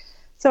things.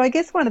 So I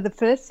guess one of the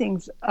first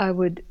things I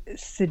would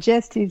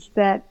suggest is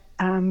that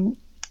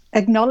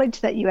acknowledge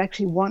that you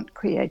actually want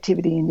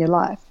creativity in your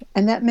life.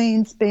 And that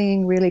means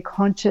being really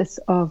conscious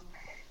of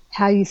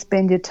how you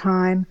spend your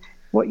time,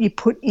 what you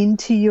put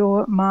into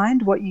your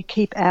mind, what you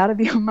keep out of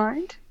your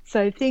mind.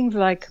 So things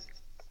like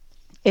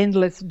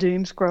endless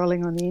doom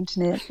scrolling on the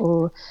internet,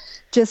 or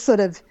just sort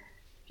of,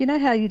 you know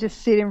how you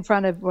just sit in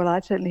front of, well, I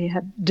certainly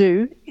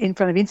do, in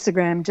front of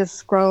Instagram,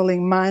 just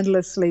scrolling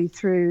mindlessly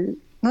through,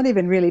 not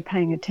even really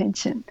paying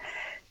attention.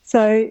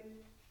 So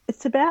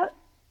it's about,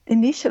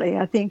 initially,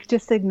 I think,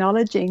 just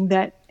acknowledging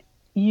that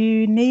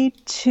you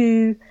need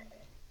to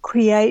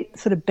create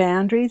sort of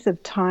boundaries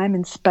of time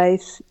and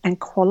space and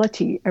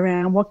quality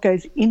around what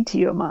goes into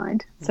your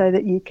mind, so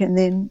that you can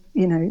then,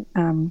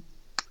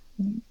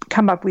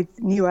 come up with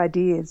new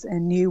ideas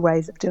and new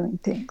ways of doing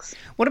things.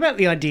 What about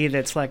the idea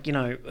that's like,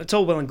 it's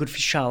all well and good for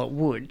Charlotte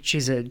Wood.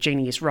 She's a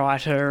genius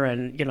writer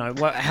and,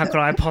 how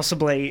could I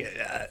possibly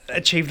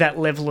achieve that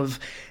level of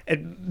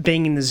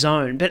being in the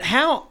zone? But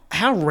how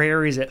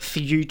rare is it for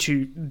you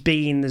to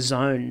be in the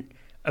zone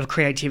of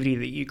creativity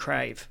that you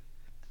crave?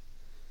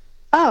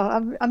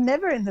 Oh, I'm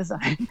never in the zone.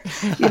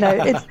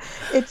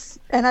 It's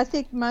and I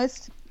think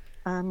most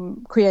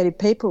creative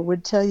people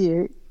would tell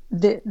you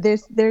that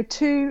there are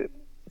two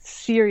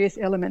serious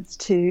elements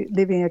to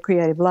living a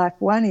creative life.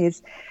 One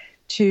is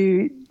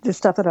to the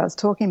stuff that I was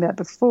talking about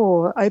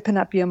before, open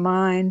up your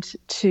mind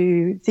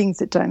to things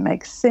that don't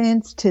make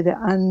sense, to the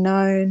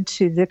unknown,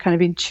 to the kind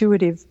of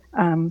intuitive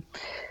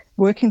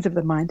workings of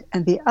the mind.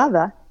 And the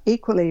other,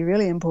 equally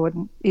really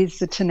important, is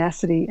the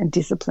tenacity and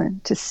discipline,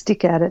 to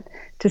stick at it,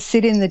 to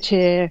sit in the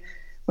chair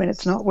when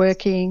it's not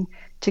working,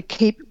 to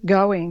keep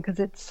going, because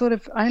it's sort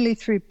of only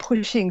through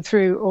pushing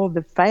through all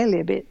the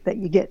failure bit that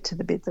you get to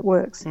the bit that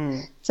works.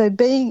 So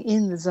being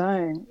in the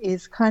zone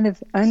is kind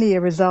of only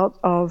a result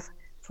of,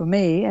 for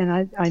me,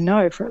 and I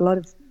know for a lot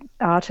of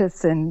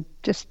artists and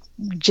just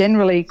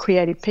generally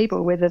creative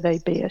people, whether they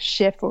be a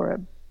chef or a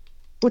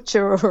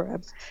butcher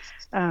or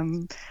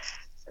an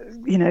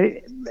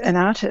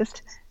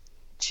artist,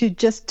 to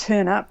just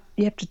turn up.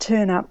 You have to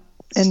turn up.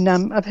 And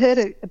I've heard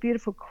a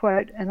beautiful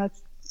quote, and I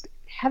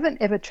haven't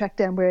ever tracked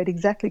down where it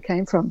exactly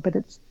came from, but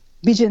it's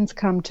visions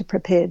come to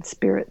prepared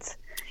spirits.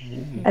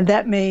 And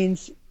that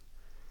means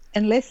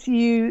unless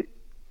you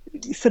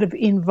sort of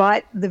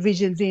invite the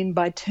visions in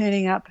by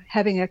turning up,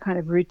 having a kind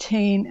of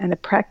routine and a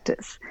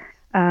practice,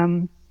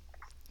 then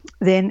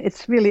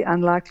it's really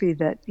unlikely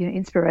that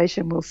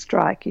inspiration will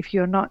strike if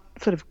you're not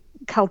sort of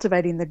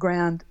cultivating the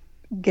ground,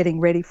 getting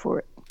ready for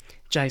it.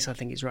 Jace, I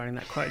think he's writing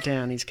that quote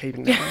down. He's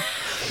keeping that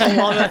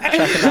one.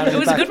 It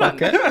was a good one.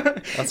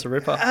 That's a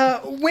ripper.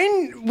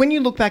 When you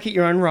look back at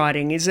your own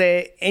writing, is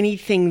there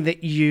anything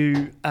that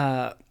you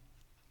have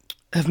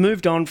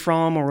moved on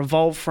from or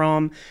evolved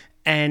from?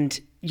 And,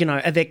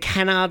 are there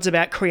canards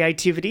about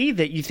creativity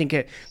that you think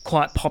are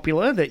quite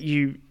popular that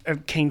you are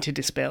keen to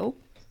dispel?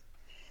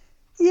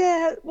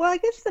 Yeah, well, I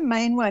guess the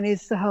main one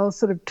is the whole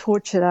sort of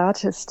tortured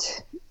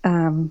artist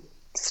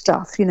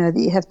stuff, that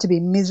you have to be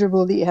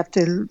miserable, that you have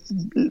to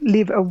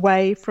live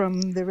away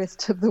from the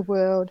rest of the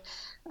world.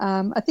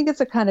 I think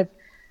it's a kind of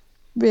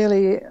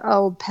really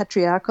old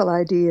patriarchal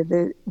idea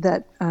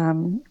that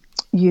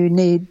you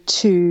need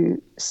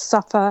to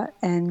suffer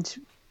and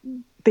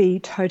be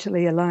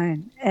totally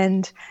alone.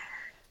 And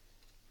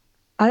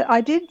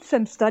I did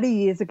some study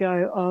years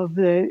ago of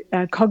the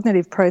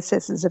cognitive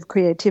processes of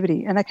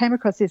creativity, and I came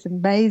across this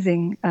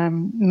amazing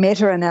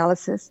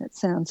meta-analysis. It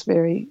sounds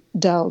very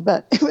dull,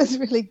 but it was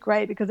really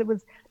great because it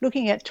was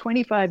looking at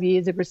 25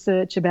 years of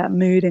research about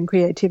mood and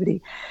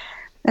creativity.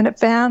 And it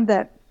found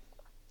that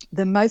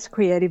the most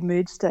creative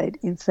mood state,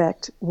 in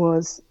fact,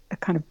 was a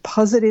kind of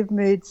positive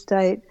mood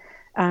state,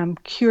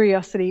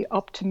 curiosity,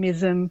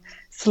 optimism,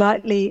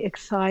 slightly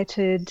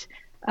excited,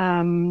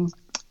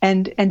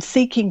 and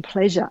seeking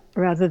pleasure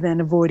rather than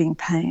avoiding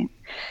pain.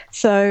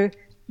 So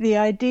the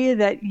idea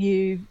that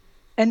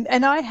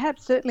and I have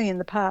certainly in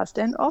the past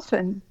and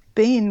often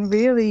been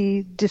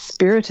really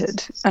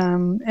dispirited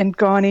and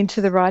gone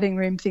into the writing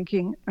room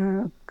thinking,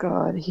 oh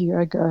God,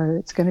 here I go,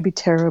 it's going to be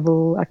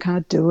terrible, I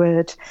can't do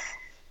it,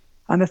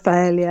 I'm a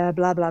failure,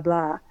 blah, blah,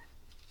 blah.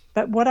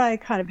 But what I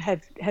kind of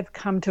have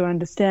come to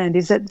understand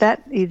is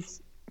that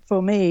is,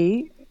 for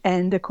me,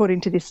 and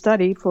according to this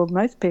study, for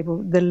most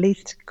people, the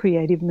least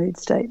creative mood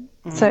state.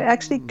 So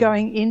actually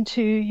going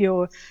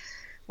into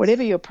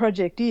whatever your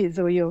project is,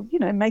 or you're,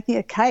 making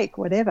a cake,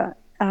 whatever,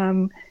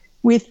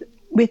 with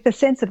a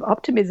sense of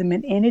optimism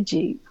and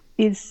energy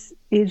is,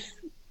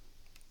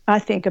 I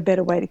think, a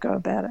better way to go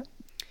about it.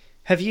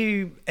 Have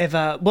you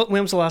ever,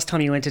 when was the last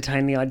time you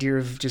entertained the idea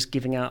of just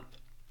giving up?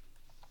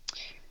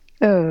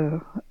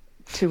 Oh,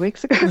 2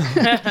 weeks ago.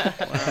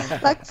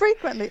 Like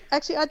frequently.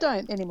 Actually, I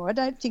don't anymore. I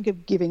don't think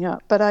of giving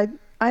up, but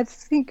I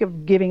think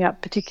of giving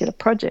up particular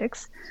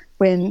projects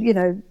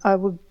when,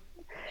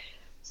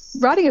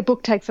 writing a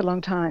book takes a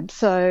long time.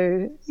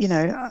 So,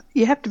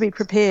 you have to be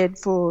prepared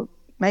for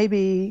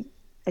maybe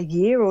a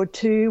year or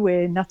two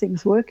where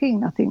nothing's working,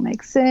 nothing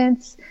makes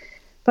sense.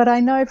 But I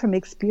know from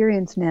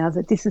experience now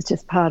that this is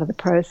just part of the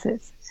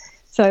process.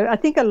 So I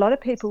think a lot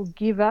of people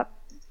give up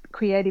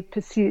creative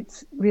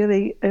pursuits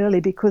really early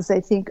because they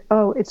think,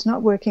 oh, it's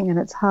not working and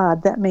it's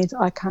hard, that means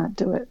I can't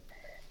do it.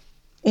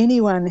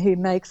 Anyone who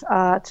makes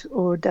art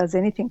or does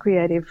anything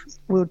creative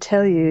will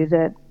tell you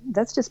that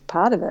that's just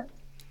part of it.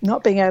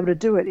 Not being able to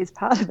do it is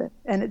part of it.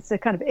 And it's a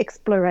kind of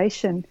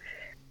exploration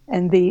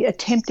and the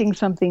attempting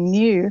something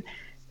new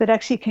that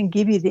actually can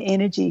give you the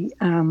energy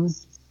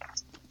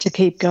to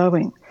keep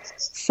going.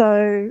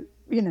 So,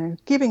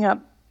 giving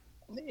up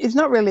is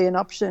not really an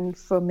option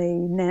for me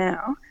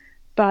now,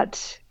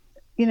 but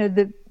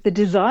the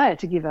desire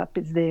to give up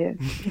is there,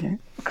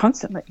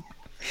 constantly.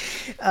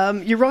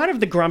 You write of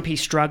the grumpy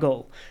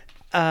struggle.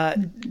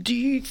 Do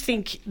you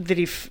think that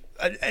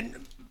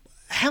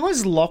how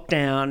has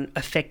lockdown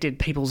affected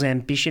people's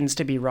ambitions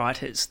to be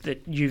writers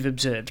that you've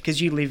observed?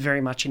 Because you live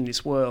very much in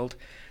this world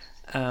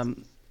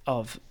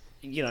of,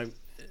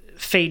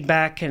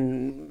 feedback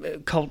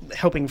and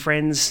helping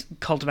friends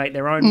cultivate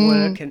their own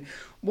work. And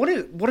what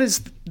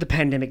has the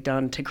pandemic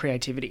done to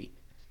creativity?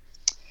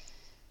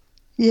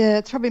 Yeah,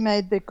 it's probably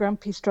made the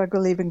grumpy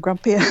struggle even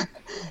grumpier.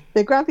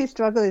 The grumpy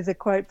struggle is a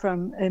quote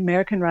from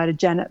American writer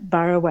Janet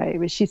Burroway,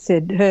 where she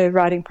said her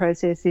writing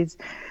process is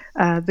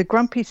the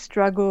grumpy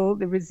struggle,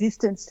 the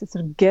resistance to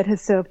sort of get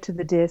herself to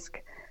the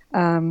desk,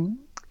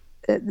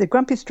 the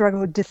grumpy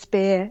struggle,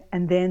 despair,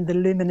 and then the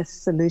luminous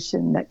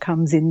solution that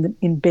comes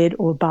in bed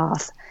or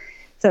bath.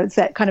 So it's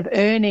that kind of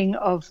earning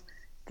of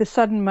the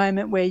sudden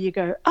moment where you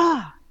go,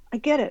 I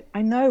get it.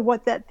 I know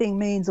what that thing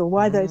means or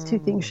why those two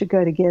things should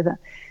go together.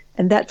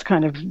 And that's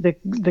kind of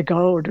the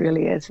gold,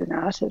 really, as an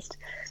artist.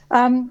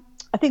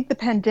 I think the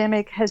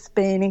pandemic has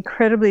been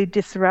incredibly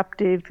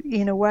disruptive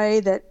in a way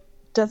that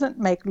doesn't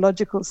make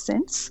logical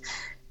sense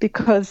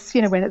because,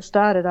 when it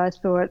started, I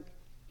thought,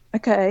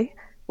 okay,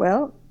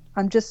 well,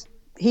 I'm just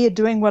here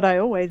doing what I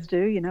always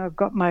do. I've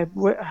got my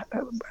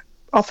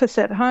office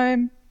at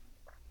home.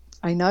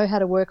 I know how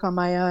to work on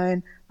my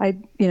own.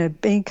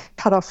 Being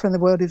cut off from the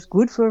world is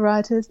good for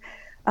writers.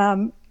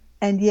 And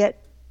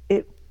yet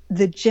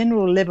the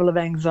general level of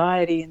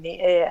anxiety in the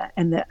air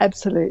and the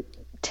absolute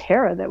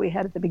terror that we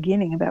had at the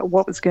beginning about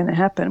what was going to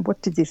happen, what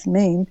did this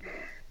mean,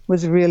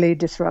 was really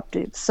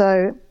disruptive.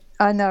 So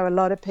I know a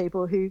lot of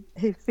people who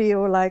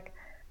feel like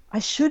I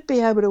should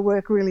be able to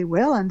work really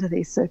well under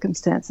these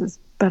circumstances,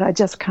 but I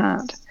just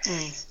can't.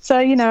 So,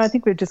 I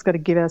think we've just got to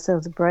give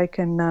ourselves a break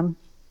and,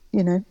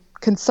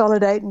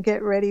 consolidate and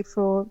get ready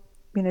for,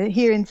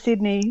 here in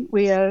Sydney,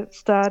 we are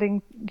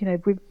starting,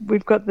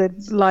 we've got the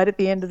light at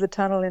the end of the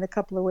tunnel in a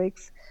couple of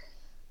weeks.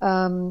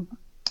 And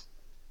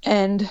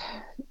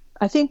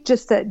I think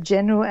just that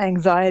general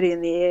anxiety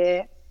in the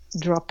air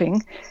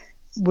dropping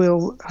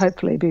will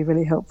hopefully be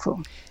really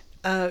helpful.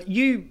 I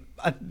don't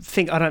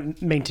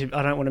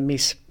want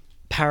to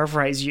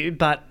misparaphrase you,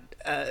 but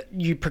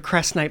you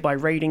procrastinate by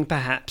reading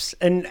perhaps.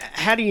 And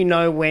how do you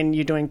know when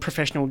you're doing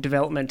professional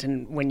development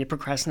and when you're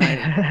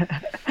procrastinating?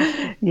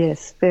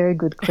 Yes, very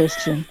good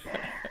question.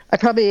 I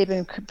probably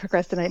even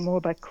procrastinate more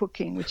by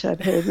cooking, which I've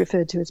heard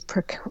referred to as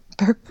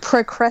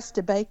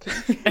procrastinating.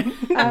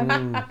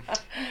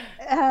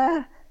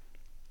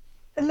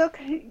 Look,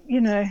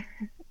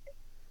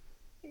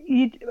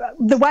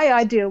 the way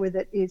I deal with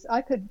it is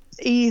I could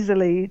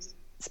easily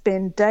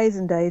spend days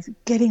and days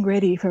getting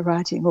ready for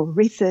writing or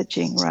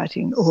researching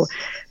writing or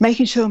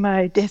making sure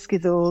my desk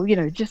is all,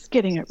 just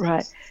getting it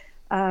right.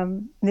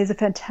 There's a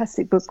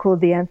fantastic book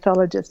called The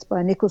Anthologist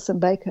by Nicholson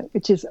Baker,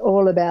 which is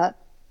all about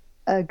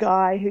a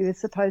guy who is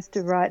supposed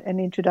to write an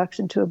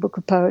introduction to a book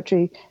of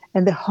poetry,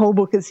 and the whole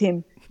book is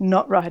him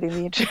not writing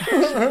the introduction.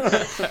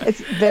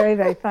 It's very,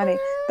 very funny.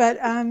 But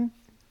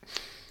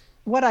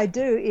what I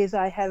do is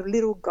I have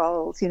little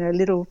goals,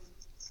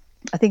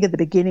 I think at the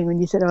beginning when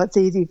you said, it's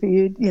easy for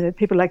you,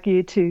 people like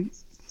you to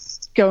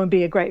go and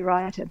be a great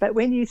writer. But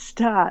when you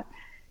start,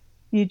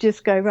 you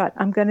just go, right,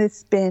 I'm going to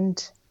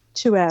spend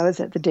 2 hours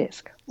at the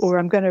desk, or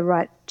I'm going to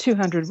write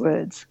 200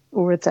 words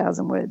or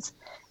 1,000 words,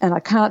 and I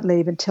can't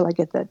leave until I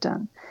get that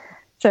done.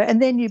 So, and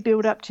then you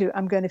build up to,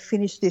 I'm going to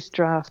finish this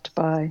draft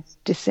by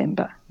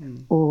December,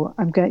 or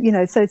I'm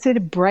going, so sort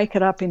of break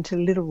it up into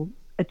little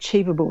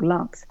achievable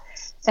lumps.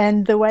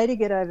 And the way to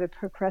get over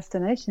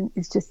procrastination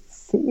is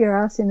just sit your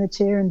ass in the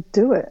chair and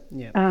do it.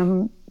 Yeah.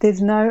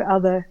 There's no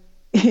other,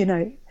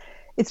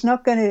 it's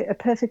not going to, a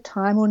perfect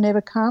time will never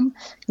come.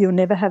 You'll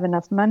never have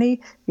enough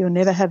money. You'll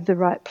never have the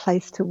right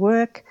place to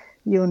work.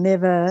 You'll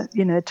never,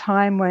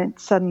 time won't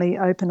suddenly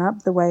open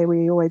up the way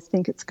we always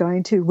think it's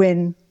going to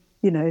when,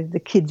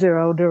 the kids are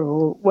older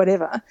or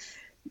whatever.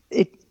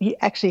 You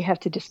actually have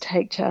to just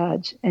take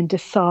charge and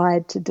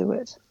decide to do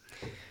it.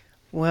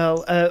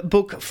 Well, a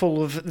book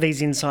full of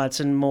these insights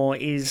and more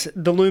is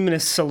The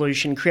Luminous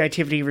Solution,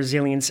 Creativity,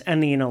 Resilience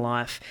and the Inner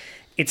Life.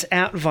 It's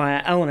out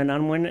via Allen and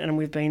Unwin, and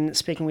we've been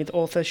speaking with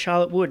author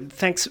Charlotte Wood.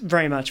 Thanks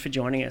very much for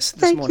joining us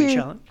this morning,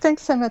 Charlotte.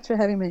 Thanks so much for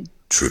having me.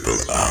 Triple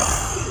R.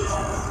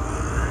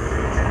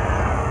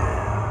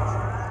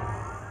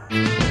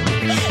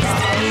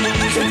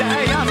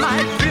 Today I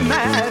might be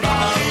mad,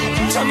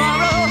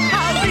 tomorrow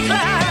I'll be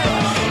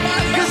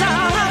glad, 'cause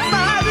I'll have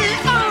Barbie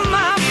on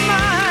my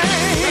mind.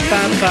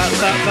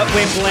 But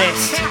we're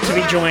blessed to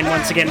be joined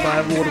once again by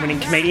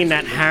award-winning comedian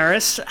Nat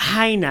Harris.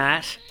 Hey,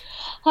 Nat.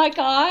 Hi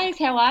guys,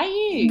 how are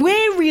you?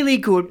 We're really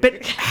good,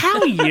 but how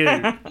are you?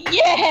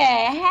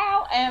 Yeah,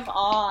 how am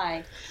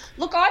I?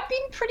 Look, I've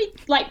been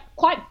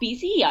quite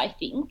busy, I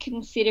think,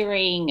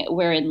 considering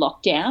we're in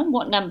lockdown.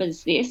 What number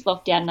is this?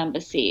 Lockdown number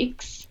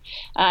 6.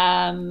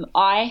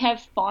 I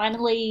have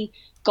finally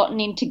gotten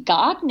into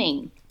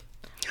gardening.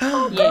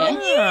 Oh,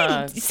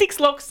 yeah. 6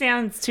 locks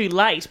sounds too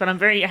late, but I'm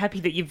very happy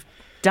that you've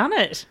done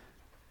it.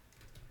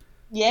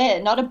 Yeah,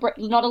 not a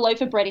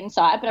loaf of bread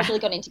inside, but I've really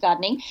got into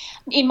gardening.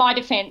 In my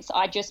defence,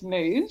 I just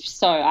moved,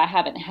 so I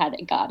haven't had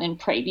a garden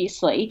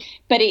previously.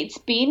 But it's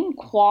been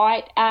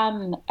quite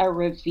a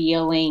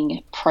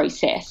revealing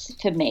process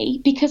for me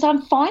because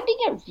I'm finding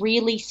it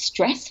really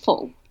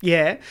stressful.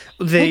 Yeah,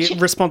 the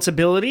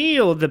responsibility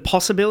or the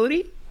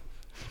possibility?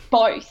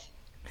 Both,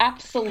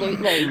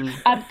 absolutely.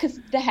 Because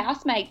the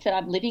housemates that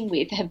I'm living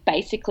with have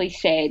basically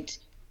said,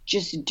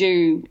 just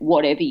do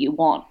whatever you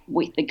want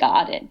with the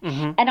garden.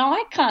 Mm-hmm. And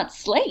I can't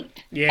sleep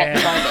at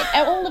the moment.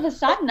 And all of a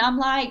sudden I'm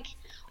like,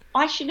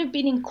 I should have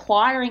been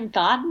inquiring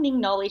gardening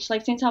knowledge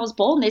like since I was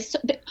born. There's,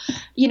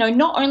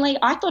 not only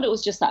I thought it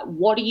was just like,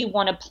 what do you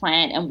want to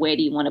plant and where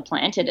do you want to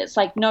plant it? It's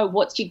like, no,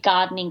 what's your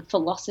gardening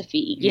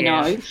philosophy? You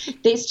know,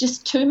 there's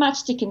just too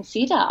much to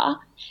consider.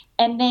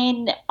 And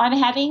then I'm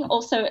having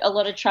also a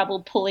lot of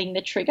trouble pulling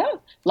the trigger,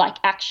 like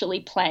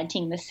actually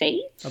planting the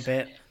seeds. I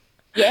bet.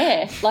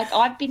 Yeah, like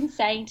I've been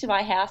saying to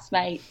my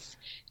housemates,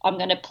 I'm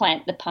going to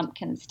plant the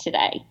pumpkins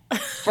today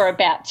for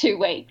about 2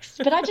 weeks.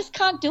 But I just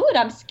can't do it.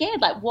 I'm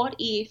scared. Like, what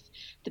if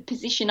the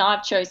position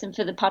I've chosen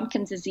for the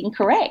pumpkins is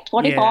incorrect?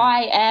 What if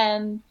I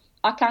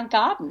can't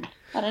garden?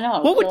 I don't know.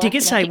 What would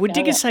Digger say? Would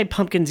Digger say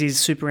pumpkins is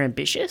super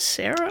ambitious,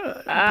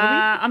 Sarah?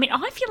 I mean,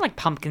 I feel like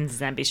pumpkins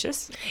is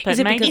ambitious. But Is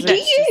it maybe because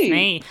that's of- just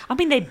me. I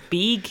mean, they're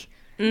big.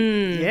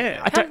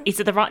 Yeah.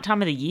 Is it the right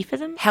time of the year for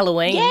them?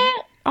 Halloween. Yeah.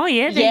 Oh,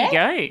 yeah, there you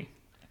go.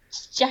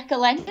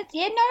 Jack-o'-lanterns.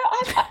 Yeah, no,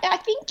 I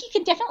think you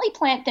can definitely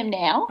plant them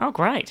now. Oh,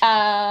 great.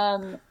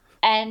 And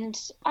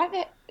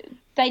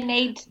they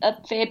need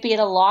a fair bit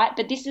of light,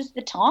 but this is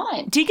the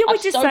time. Digger would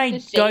I've just sowed say the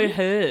go seeds.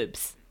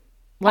 herbs.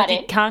 Like, you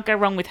Pardon? can't go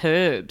wrong with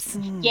herbs.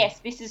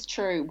 Yes, this is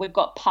true. We've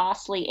got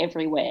parsley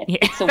everywhere. Yeah.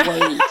 It's a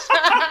weed.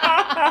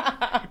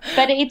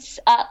 But it's,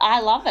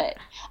 I love it.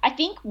 I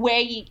think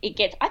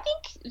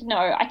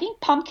I think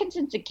pumpkins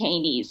and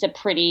zucchinis are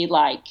pretty,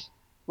 like,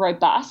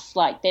 robust.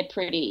 Like, they're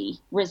pretty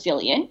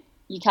resilient.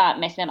 You can't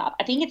mess them up.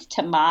 I think it's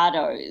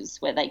tomatoes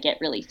where they get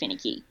really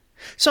finicky.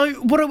 So,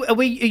 what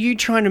are you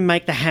trying to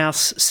make the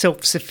house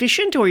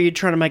self-sufficient, or are you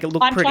trying to make it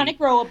look I'm pretty? trying to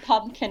grow a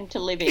pumpkin to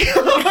live in.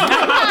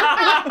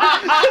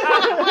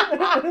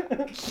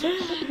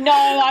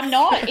 No, I'm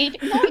not.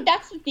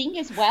 That's the thing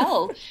as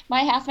well.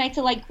 My housemates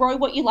are like, grow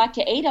what you like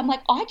to eat. I'm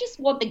like, I just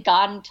want the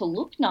garden to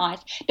look nice.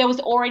 There was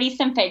already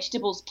some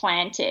vegetables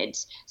planted,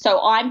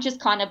 so I'm just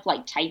kind of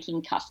like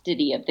taking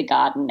custody of the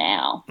garden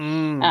now.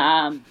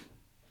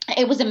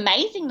 It was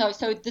amazing though.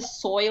 So the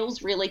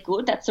soil's really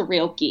good. That's a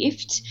real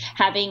gift,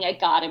 having a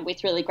garden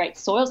with really great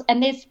soils.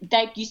 And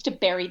they used to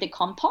bury the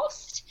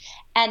compost,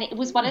 and it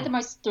was one of the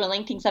most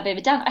thrilling things I've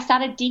ever done. I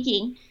started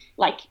digging,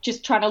 like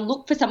just trying to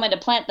look for somewhere to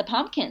plant the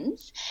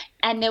pumpkins,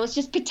 and there was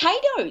just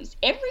potatoes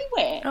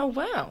everywhere. Oh,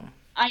 wow.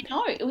 I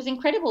know. It was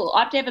incredible.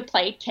 I've never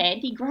played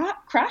Candy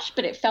Crush,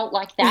 but it felt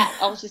like that.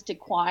 I was just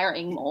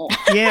acquiring more.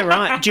 Yeah,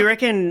 right. Do you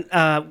reckon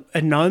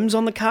gnomes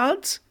on the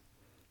cards?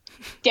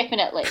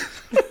 Definitely.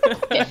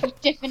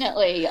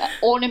 Definitely.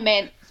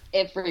 Ornaments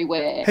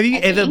everywhere. Have you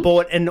I ever think.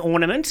 bought an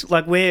ornament?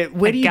 Like, where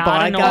do you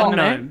buy a garden garden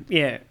ornament? gnome?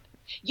 Yeah.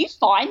 You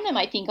find them,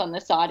 I think, on the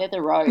side of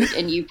the road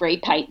and you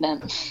repaint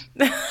them.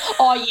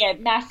 Oh, yeah,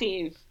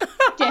 massive.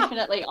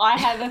 Definitely. I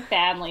have a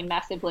family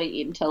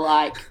massively into,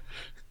 like,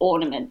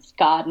 ornaments,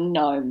 garden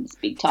gnomes,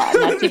 big time.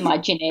 That's in my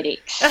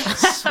genetics.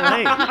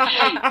 Sweet.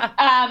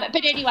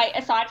 But anyway,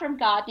 aside from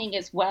gardening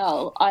as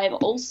well, I have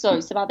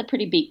also some other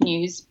pretty big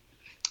news.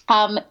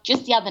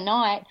 Just the other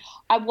night,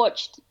 I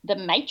watched The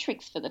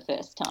Matrix for the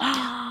first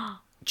time.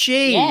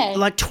 Gee, Yeah.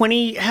 like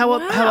 20. How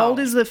old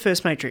is the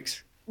first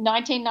Matrix?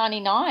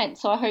 1999,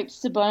 so I hope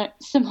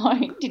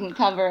Simone didn't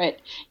cover it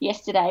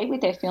yesterday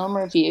with her film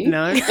review.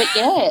 No. But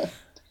yeah,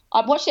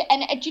 I watched it,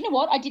 and do you know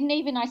what? I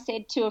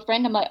said to a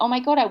friend, I'm like, oh my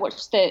God, I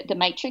watched the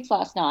Matrix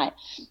last night.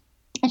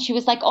 And she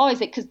was like, oh, is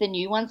it because the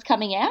new one's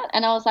coming out?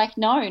 And I was like,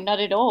 no, not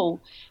at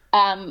all.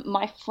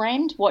 My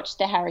friend watched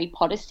the Harry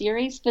Potter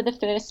series for the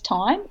first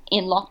time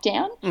in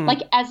lockdown,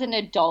 like as an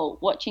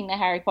adult watching the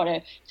Harry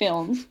Potter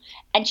films,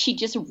 and she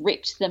just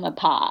ripped them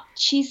apart.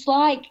 She's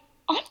like,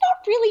 I'm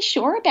not really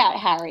sure about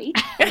Harry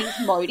and his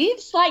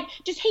motives. Like,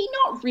 does he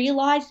not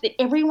realise that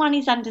everyone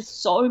is under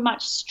so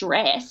much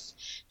stress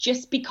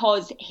just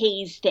because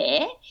he's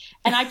there?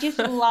 And I just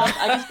found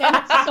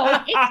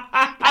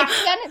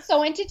it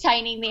so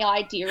entertaining, the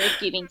idea of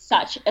giving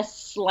such a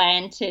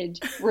slanted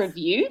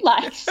review,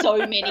 like so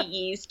many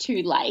years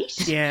too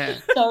late. Yeah.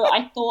 So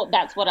I thought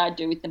that's what I'd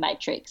do with The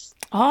Matrix.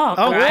 Oh,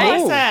 Oh, great.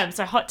 cool. Awesome.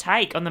 So hot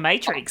take on The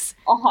Matrix.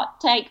 A hot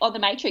take on The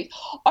Matrix.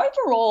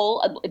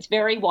 Overall, it's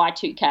very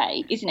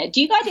Y2K, isn't it? Do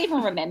you guys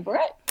even remember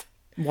it?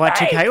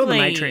 Y2K or the Vaguely.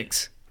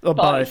 Matrix? Or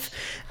Both. both?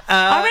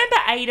 I remember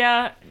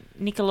Ada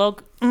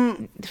Nicolog,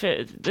 for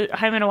the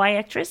Home and Away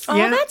actress.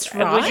 Yeah. That's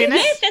Was right. in it?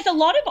 Yes, there's a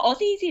lot of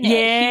Aussies in it.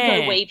 Yeah.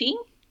 Hugo Weaving.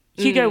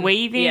 Hugo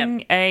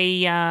Weaving,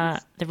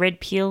 the Red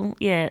Peel.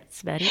 Yeah,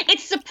 that's about it.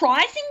 It's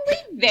surprisingly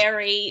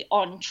very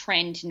on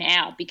trend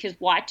now because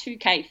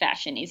Y2K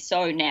fashion is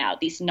so now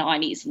this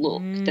 90s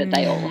look that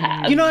they all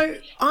have. You know,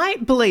 I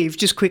believe,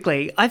 just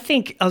quickly, I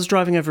think I was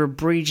driving over a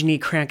bridge near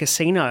Crown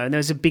Casino and there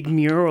was a big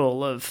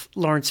mural of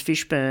Lawrence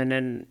Fishburne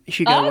and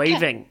Hugo Oh, okay.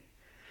 Weaving.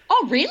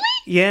 Oh, really?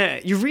 Yeah,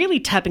 you're really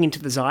tapping into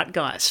the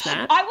zeitgeist,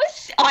 Nat.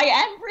 I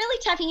am really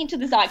tapping into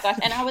the zeitgeist,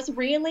 and I was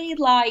really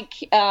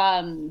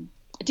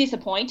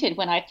disappointed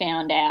when I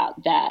found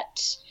out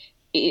that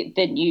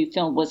the new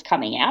film was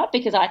coming out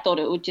because I thought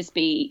it would just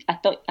be I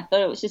thought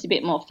it was just a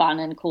bit more fun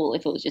and cool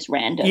if it was just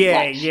random. Yeah,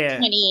 like yeah.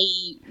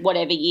 20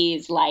 whatever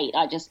years late,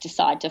 I just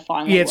decided to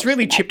finally. Yeah, it's watch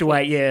really The chipped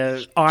away,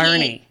 yeah,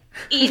 irony.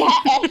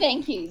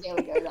 Thank you. There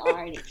we go, the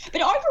irony.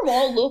 But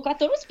overall, look, I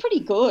thought it was pretty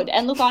good.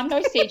 And look, I'm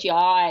no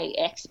CGI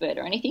expert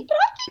or anything, but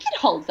I think it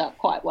holds up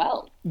quite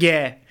well.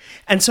 Yeah.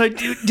 And so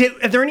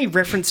are there any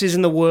references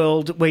in the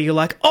world where you're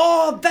like,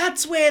 oh,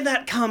 that's where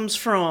that comes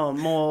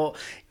from? Or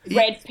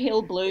red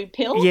pill, blue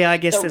pill. Yeah, I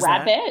guess the there's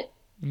rabbit.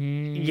 That.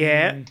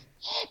 Yeah.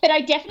 But I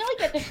definitely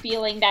get the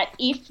feeling that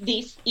if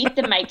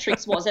the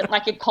Matrix wasn't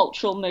like a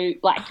cultural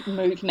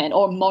movement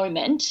or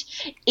moment,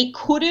 it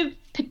could have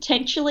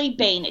potentially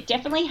been. It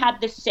definitely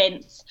had the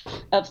sense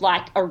of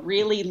like a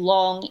really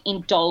long,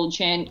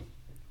 indulgent,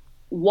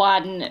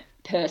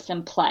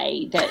 one-person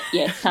play that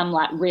some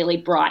like really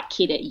bright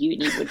kid at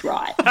uni would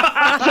write,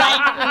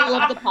 playing all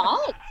of the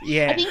parts.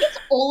 Yeah, I think it's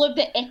all of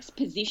the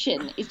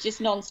exposition is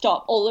just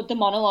non-stop. All of the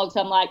monologues.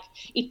 I'm like,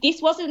 if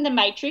this wasn't the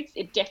Matrix,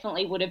 it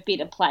definitely would have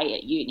been a play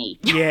at uni.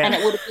 Yeah, and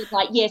it would have been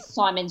like, yes,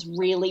 Simon's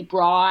really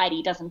bright.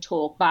 He doesn't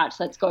talk much.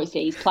 Let's go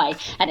see his play,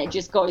 and it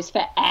just goes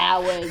for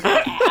hours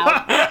and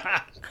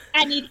hours.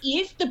 And it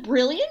is the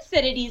brilliance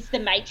that it is the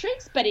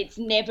Matrix, but it's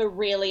never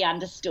really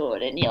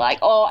understood. And you're like,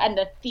 oh, and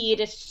the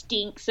theatre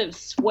stinks of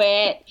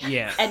sweat.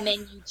 Yeah. And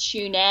then you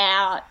tune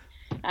out.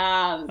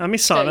 I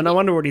miss Simon. I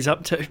wonder what he's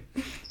up to.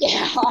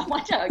 Yeah, I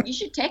wonder. You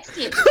should text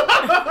him.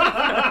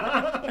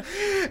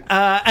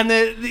 And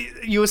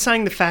you were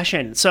saying the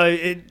fashion. So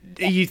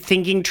are you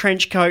thinking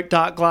trench coat,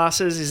 dark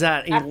glasses? Is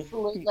that...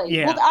 Absolutely.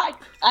 Yeah. Well,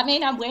 I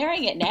mean, I'm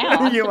wearing it now.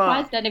 I'm You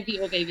surprised none of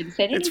you have even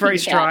said anything It's very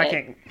about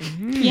striking.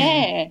 it.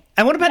 Yeah.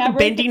 And what about Now,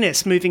 the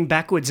bendiness, moving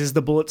backwards as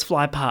the bullets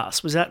fly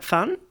past? Was that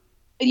fun?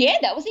 Yeah,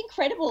 that was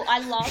incredible. I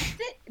loved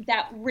it.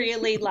 That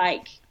really,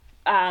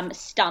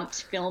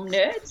 stumped film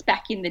nerds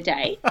back in the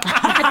day. But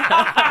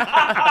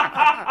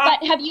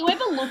have you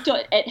ever looked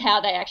at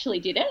how they actually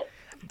did it?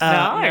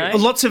 No.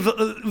 Lots of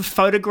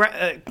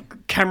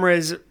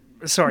cameras...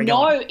 Sorry, go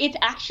on. No, it's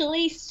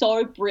actually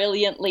so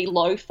brilliantly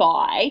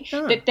lo-fi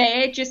that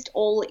they're just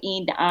all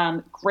in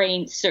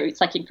green suits,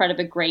 like in front of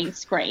a green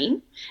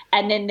screen.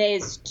 And then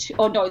there's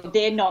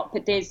they're not,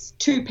 but there's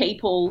two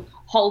people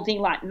holding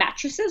like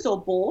mattresses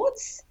or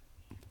boards,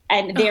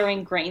 and they're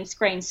in green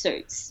screen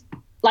suits.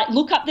 Like,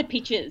 look up the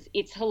pictures;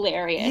 it's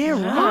hilarious.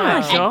 Yeah,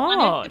 right. Oh,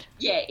 God.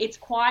 It's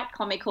quite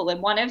comical.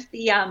 And one of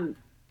the and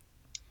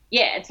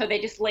so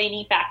they're just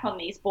leaning back on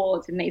these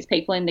boards, and these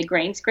people in the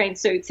green screen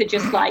suits are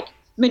just like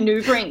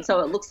maneuvering, so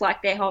it looks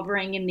like they're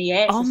hovering in the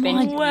air. Oh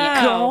my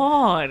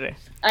God.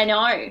 I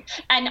know.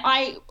 And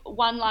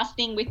one last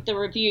thing with the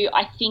review,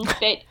 I think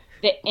that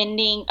the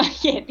ending,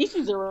 this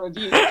is a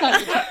review. Got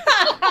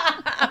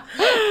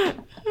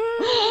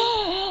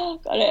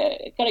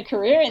a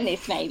career in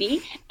this,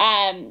 maybe.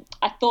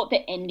 I thought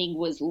the ending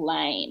was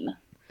lame.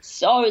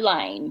 So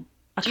lame.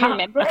 Do you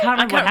remember it? I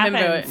can't remember what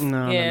happened.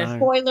 No.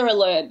 Spoiler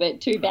alert, but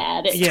too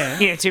bad.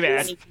 Yeah, too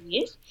bad.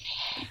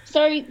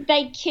 So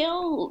they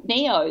kill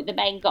Neo, the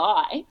main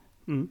guy,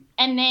 and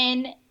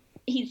then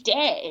he's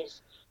dead.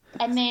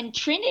 And then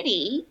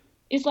Trinity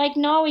is like,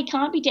 no, he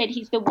can't be dead.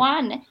 He's the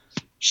one.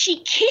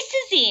 She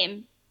kisses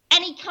him,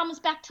 and he comes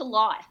back to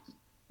life.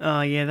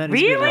 Oh, yeah, that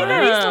is really?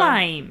 That is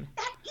lame.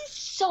 That is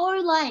so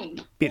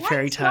lame. Bit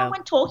fairy Why is tale. no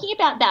one talking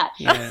about that?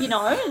 Yeah. You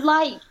know,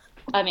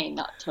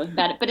 not talking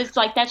about it, but it's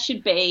like that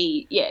should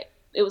be,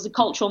 it was a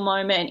cultural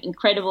moment,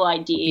 incredible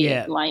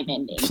idea, lame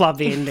ending. Love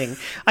the ending.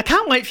 I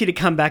can't wait for you to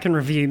come back and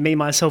review Me,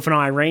 Myself and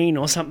Irene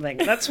or something.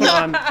 That's what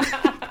I'm...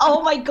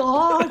 Oh, my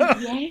God,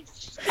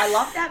 yes. I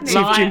love that movie. See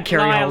if Jim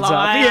Carrey holds up.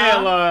 liar. Yeah,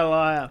 liar,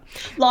 liar.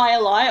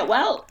 Liar, liar.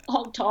 Well,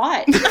 hold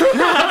tight.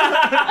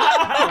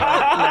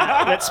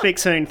 Let's speak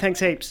soon. Thanks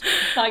heaps.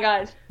 Bye,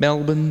 guys.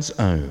 Melbourne's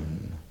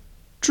own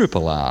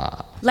Triple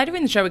R. Later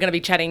in the show, we're going to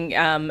be chatting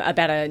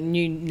about a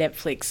new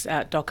Netflix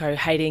doco,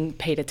 Hating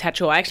Peter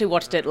Tatchell. I actually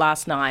watched it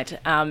last night,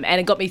 and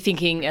it got me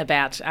thinking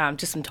about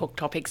just some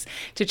topics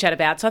to chat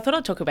about. So I thought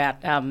I'd talk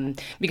about,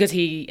 because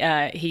he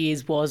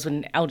was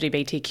an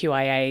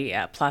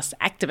LGBTQIA plus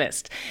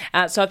activist.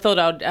 So I thought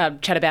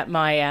I'd chat about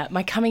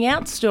my coming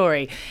out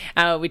story,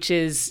 which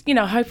is,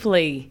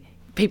 hopefully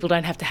people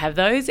don't have to have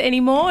those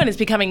anymore, and it's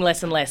becoming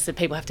less and less that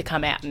people have to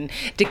come out and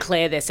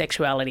declare their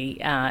sexuality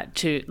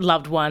to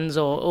loved ones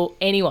or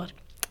anyone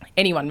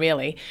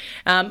really.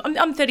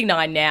 I'm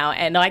 39 now,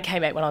 and I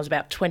came out when I was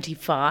about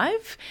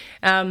 25.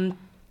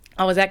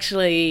 I was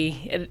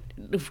actually,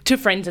 to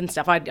friends and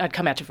stuff, I'd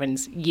come out to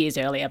friends years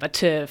earlier, but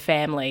to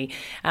family.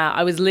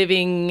 I was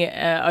living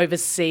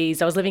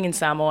overseas. I was living in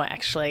Samoa,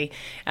 actually,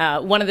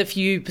 one of the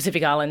few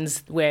Pacific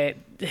islands where,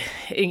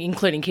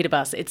 including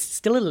Kiribati, it's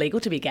still illegal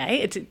to be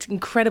gay. It's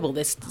incredible.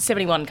 There's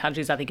 71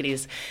 countries, I think it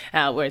is,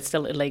 where it's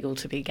still illegal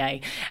to be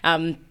gay.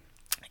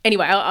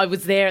 Anyway, I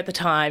was there at the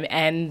time,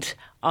 and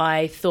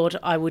I thought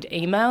I would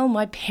email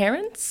my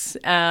parents.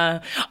 I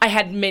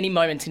had many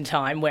moments in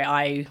time where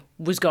I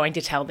was going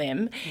to tell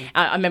them.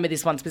 I remember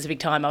this one specific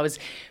time I was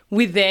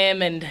with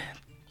them, and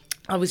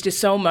I was just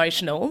so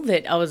emotional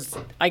that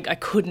I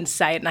couldn't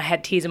say it, and I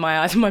had tears in my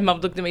eyes. And my mum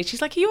looked at me.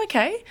 She's like, "Are you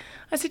okay?"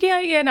 I said,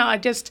 "Yeah, no,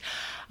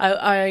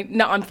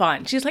 no, I'm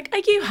fine." She's like, "Are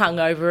you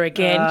hungover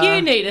again?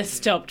 You need to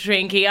stop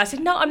drinking." I said,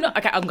 "No, I'm not.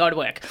 Okay, I'm going to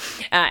work,"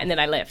 and then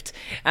I left.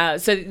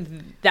 So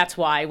that's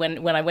why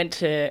when I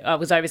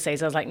was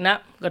overseas, I was like, "No,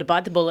 got to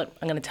bite the bullet.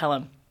 I'm going to tell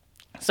him."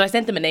 So I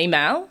sent them an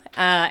email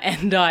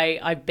and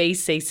I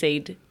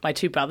BCC'd my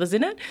two brothers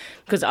in it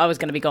because I was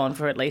going to be gone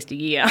for at least a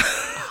year.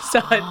 So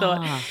I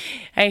thought,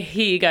 hey,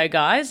 here you go,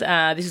 guys.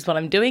 This is what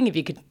I'm doing. If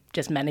you could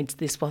just manage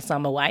this whilst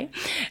I'm away.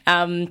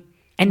 And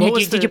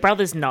did your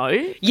brothers know?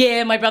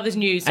 Yeah, my brothers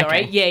knew,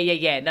 sorry. Okay.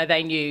 Yeah. No,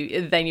 they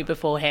knew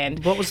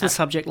beforehand. What was the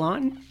subject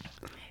line?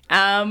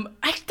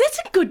 That's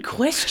a good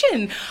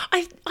question.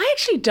 I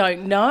actually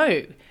don't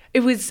know.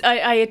 It was,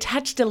 I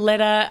attached a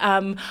letter,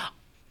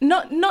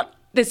 not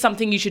there's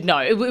something you should know.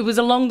 It was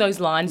along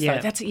those lines. Yeah.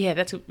 Though.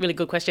 That's a really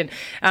good question.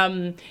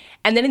 And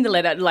then in the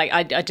letter,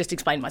 I just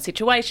explained my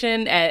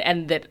situation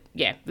and that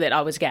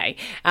I was gay.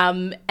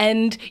 And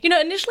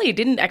initially it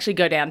didn't actually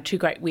go down too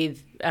great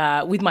with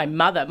my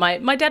mother.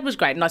 My dad was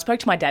great, and I spoke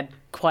to my dad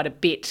quite a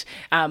bit.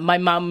 My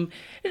mum,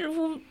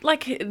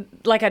 like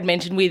I'd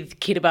mentioned with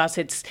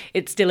Kiribati,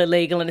 it's still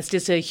illegal, and it's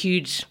just a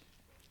huge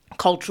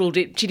cultural.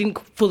 She didn't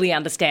fully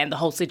understand the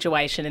whole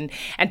situation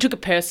and took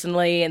it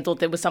personally and thought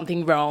there was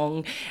something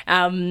wrong.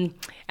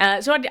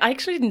 So I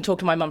actually didn't talk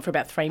to my mum for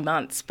about 3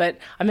 months, but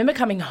I remember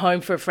coming home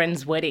for a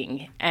friend's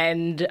wedding,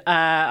 and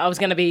I was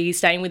going to be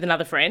staying with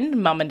another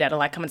friend. Mum and Dad are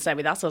like, "Come and stay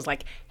with us." I was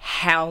like,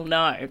 hell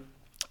no.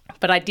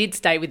 But I did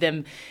stay with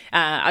them.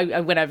 I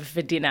went over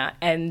for dinner,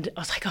 and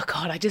I was like, oh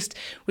God, I just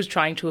was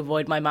trying to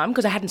avoid my mum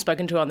because I hadn't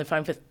spoken to her on the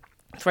phone for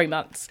 3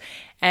 months,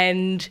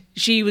 and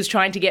she was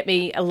trying to get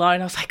me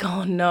alone. I was like,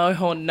 oh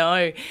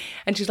no.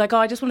 And she's like, "Oh,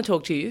 I just want to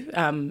talk to you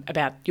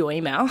about your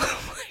email."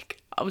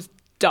 I was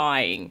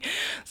dying.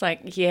 It's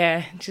like,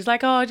 yeah. She's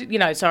like, "Oh,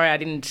 sorry I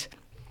didn't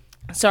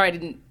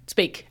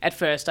speak at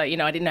first. I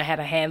didn't know how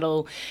to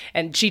handle."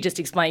 And she just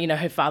explained,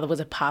 her father was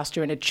a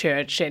pastor in a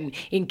church, and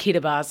in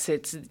Kiribati,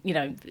 it's,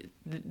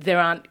 there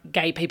aren't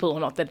gay people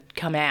or not that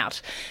come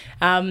out.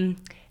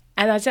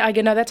 And I said,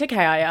 "No, that's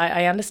okay.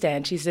 I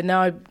understand." She said,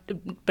 "No,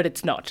 but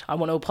it's not. I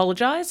want to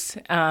apologise.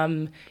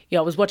 I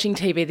was watching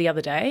TV the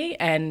other day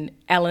and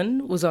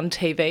Ellen was on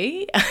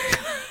TV."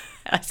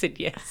 I said,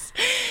 "Yes."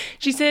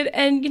 She said,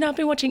 "And, I've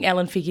been watching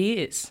Ellen for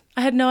years.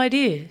 I had no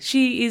idea.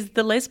 She is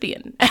the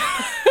lesbian."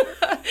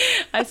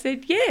 I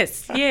said,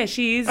 "Yes, yeah,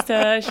 she is.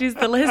 She's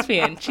the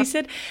lesbian." She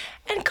said,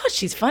 "And God,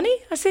 she's funny."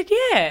 I said,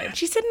 "Yeah." And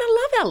she said, "And I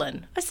love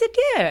Ellen." I said,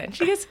 "Yeah." And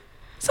she goes,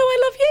 "So I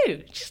love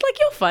you." She's like,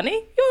 "You're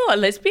funny. You're a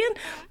lesbian.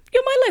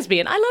 You're my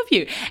lesbian. I love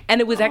you."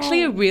 And it was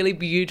actually a really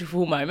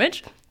beautiful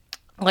moment.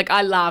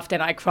 I laughed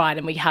and I cried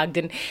and we hugged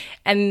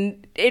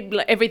and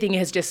everything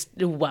has just,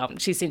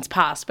 she's since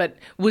passed, but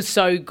was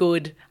so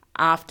good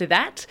after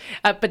that.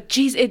 But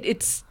geez,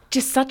 it's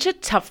just such a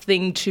tough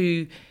thing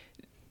to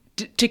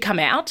come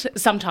out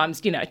sometimes,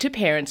 to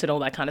parents and all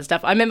that kind of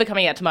stuff. I remember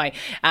coming out to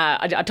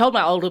I told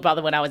my older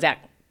brother when I was out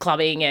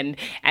clubbing and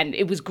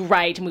it was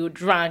great and we were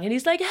drunk and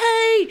he's like,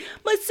 "Hey,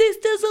 my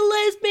sister's a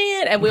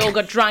lesbian," and we all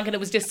got drunk and it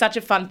was just such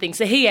a fun thing.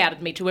 So he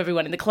outed me to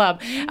everyone in the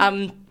club.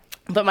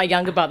 But my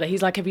younger brother,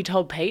 he's like, "Have you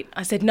told Pete?"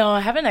 I said, "No, I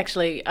haven't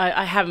actually.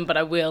 I haven't, but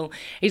I will."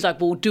 He's like,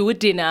 "We'll do a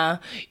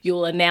dinner.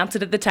 You'll announce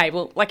it at the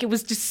table." It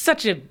was just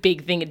such a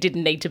big thing. It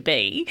didn't need to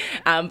be.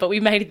 But we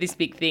made it this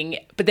big thing.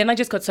 But then I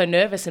just got so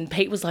nervous and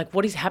Pete was like,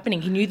 "What is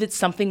happening?" He knew that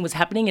something was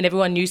happening and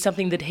everyone knew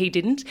something that he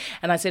didn't.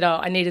 And I said, "Oh,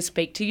 I need to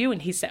speak to you."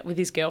 And he sat with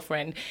his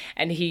girlfriend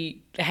and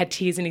he had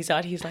tears in his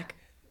eyes. He's like,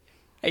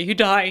 "Are you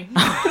dying?"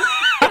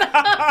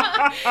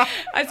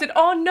 I said,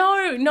 "Oh,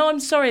 no, I'm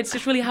sorry. It's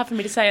just really hard for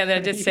me to say." And then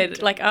I just said,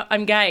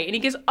 "I'm gay." And he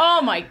goes,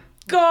 "Oh, my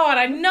God,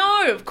 I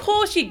know. Of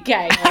course you're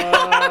gay." She's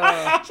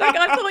like,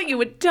 "I thought you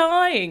were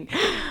dying."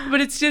 But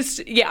it's just,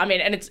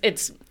 and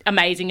it's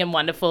amazing and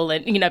wonderful.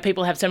 And,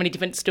 people have so many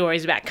different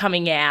stories about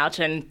coming out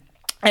and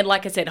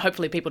like I said,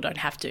 hopefully people don't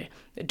have to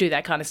do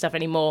that kind of stuff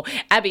anymore.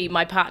 Abby,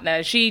 my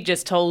partner, she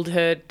just told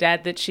her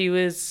dad that she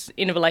was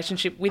in a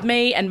relationship with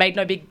me and made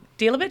no big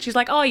deal of it. She's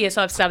like, "Oh, yes,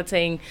 I've started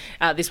seeing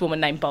this woman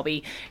named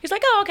Bobby." He's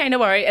like, "Oh, okay, no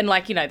worry." And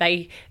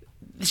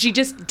she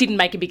just didn't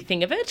make a big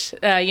thing of it.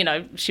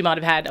 She might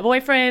have had a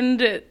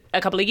boyfriend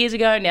a couple of years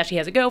ago. Now she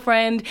has a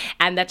girlfriend.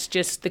 And that's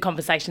just the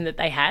conversation that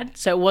they had.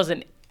 So it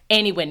wasn't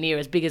anywhere near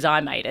as big as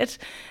I made it.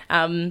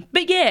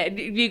 But yeah,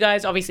 you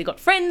guys obviously got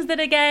friends that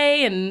are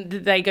gay and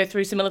did they go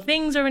through similar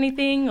things or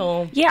anything?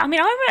 Or yeah,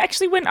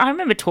 I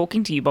remember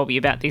talking to you, Bobby,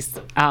 about this.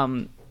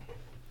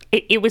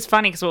 It was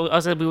funny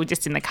because we were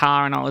just in the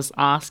car and I was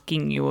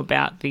asking you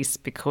about this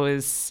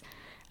because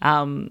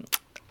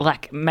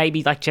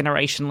maybe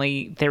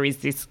generationally there is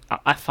this,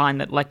 I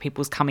find that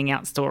people's coming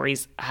out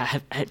stories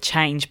have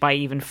changed by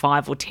even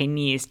 5 or 10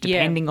 years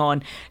depending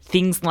on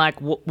things like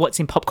what's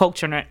in pop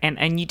culture.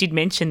 And you did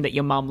mention that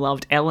your mum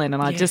loved Ellen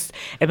and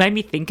it made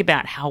me think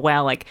about how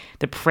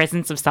the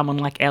presence of someone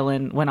like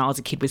Ellen when I was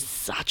a kid was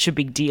such a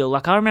big deal.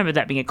 I remember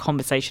that being a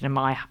conversation in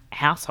my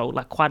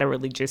household, quite a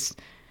religious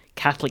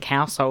Catholic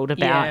household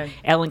about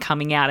Ellen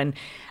coming out, and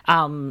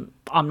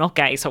I'm not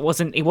gay, so it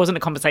wasn't a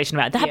conversation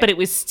about that, but it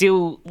was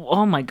still,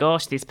 oh my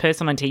gosh, this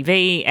person on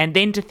TV, and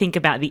then to think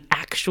about the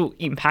actual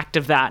impact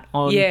of that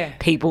on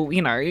people,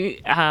 you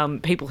know,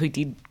 people who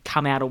did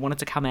come out or wanted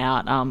to come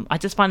out. I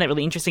just find that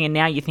really interesting, and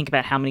now you think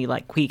about how many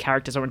like queer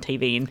characters are on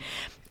TV and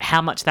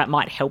how much that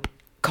might help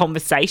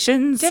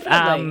conversations,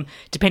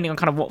 depending on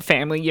kind of what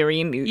family you're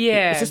in.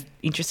 It's just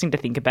interesting to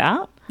think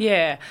about.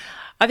 Yeah.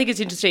 I think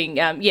it's interesting,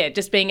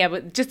 just being able,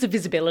 just the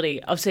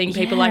visibility of seeing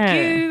people like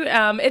you.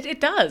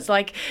 It does.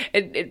 Like,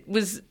 it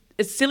was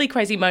a silly,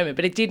 crazy moment,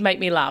 but it did make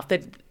me laugh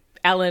that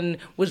Ellen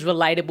was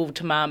relatable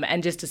to Mum,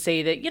 and just to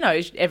see that, you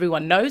know,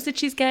 everyone knows that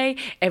she's gay,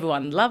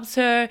 everyone loves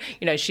her,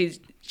 you know, she's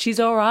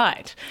all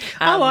right.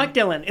 I liked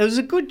Ellen. It was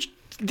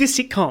this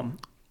sitcom.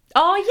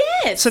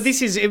 Oh, yes. So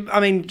this is, I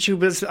mean, she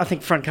was, I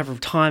think, front cover of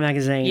Time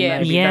magazine.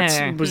 Maybe.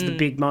 That was the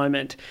big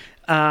moment.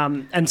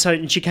 And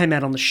so she came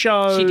out on the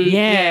show. She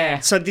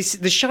did, So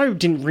the show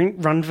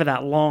didn't run for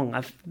that long.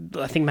 I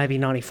think maybe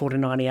 94 to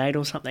 98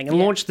 or something, and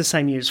launched the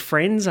same year as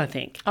Friends, I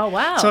think. Oh,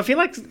 wow. So I feel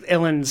like the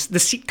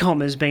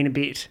sitcom has been a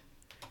bit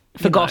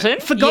forgotten.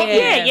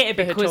 Yeah,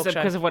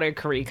 because of what her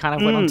career kind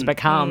of went on to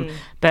become.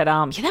 But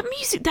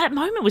that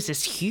moment was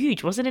just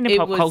huge, wasn't it, in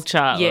pop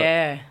culture?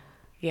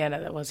 Yeah,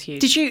 no, that was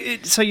huge. Did you?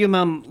 So your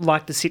mum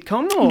liked the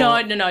sitcom?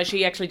 Or? No.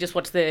 She actually just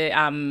watched the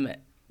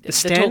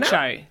talk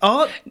show.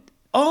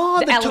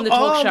 The Ellen the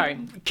Talk Show.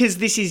 Because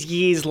this is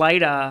years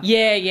later.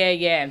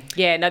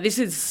 Yeah. No, this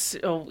is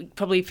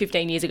probably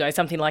 15 years ago,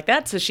 something like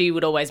that. So she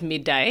would always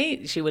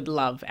midday, she would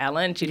love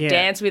Ellen. She'd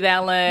dance with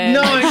Ellen.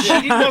 No,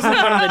 she wasn't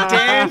one of the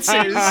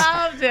dancers.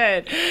 I loved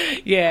it.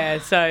 Yeah,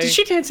 so... Did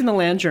she dance in the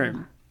lounge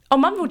room? Oh,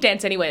 Mum would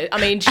dance anywhere. I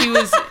mean, she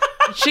was...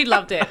 She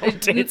loved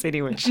it. Dance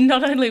anyway.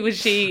 Not only was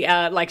she,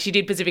 she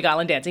did Pacific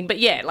Island dancing, but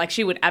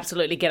she would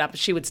absolutely get up.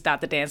 She would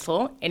start the dance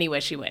floor anywhere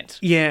she went.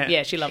 Yeah.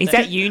 Yeah, she loved it. Is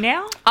that you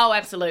now? Oh,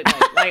 absolutely.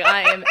 Like,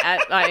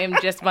 I am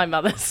just my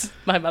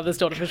mother's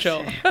daughter for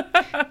sure.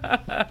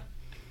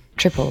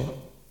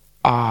 Triple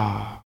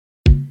R.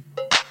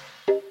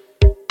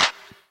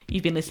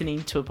 You've been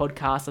listening to a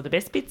podcast of the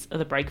best bits of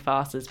the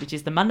Breakfasters, which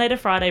is the Monday to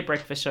Friday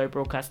breakfast show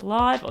broadcast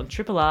live on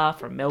Triple R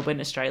from Melbourne,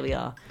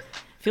 Australia.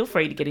 Feel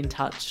free to get in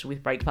touch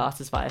with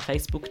Breakfasters via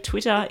Facebook,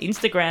 Twitter,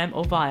 Instagram,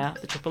 or via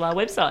the Triple R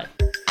website.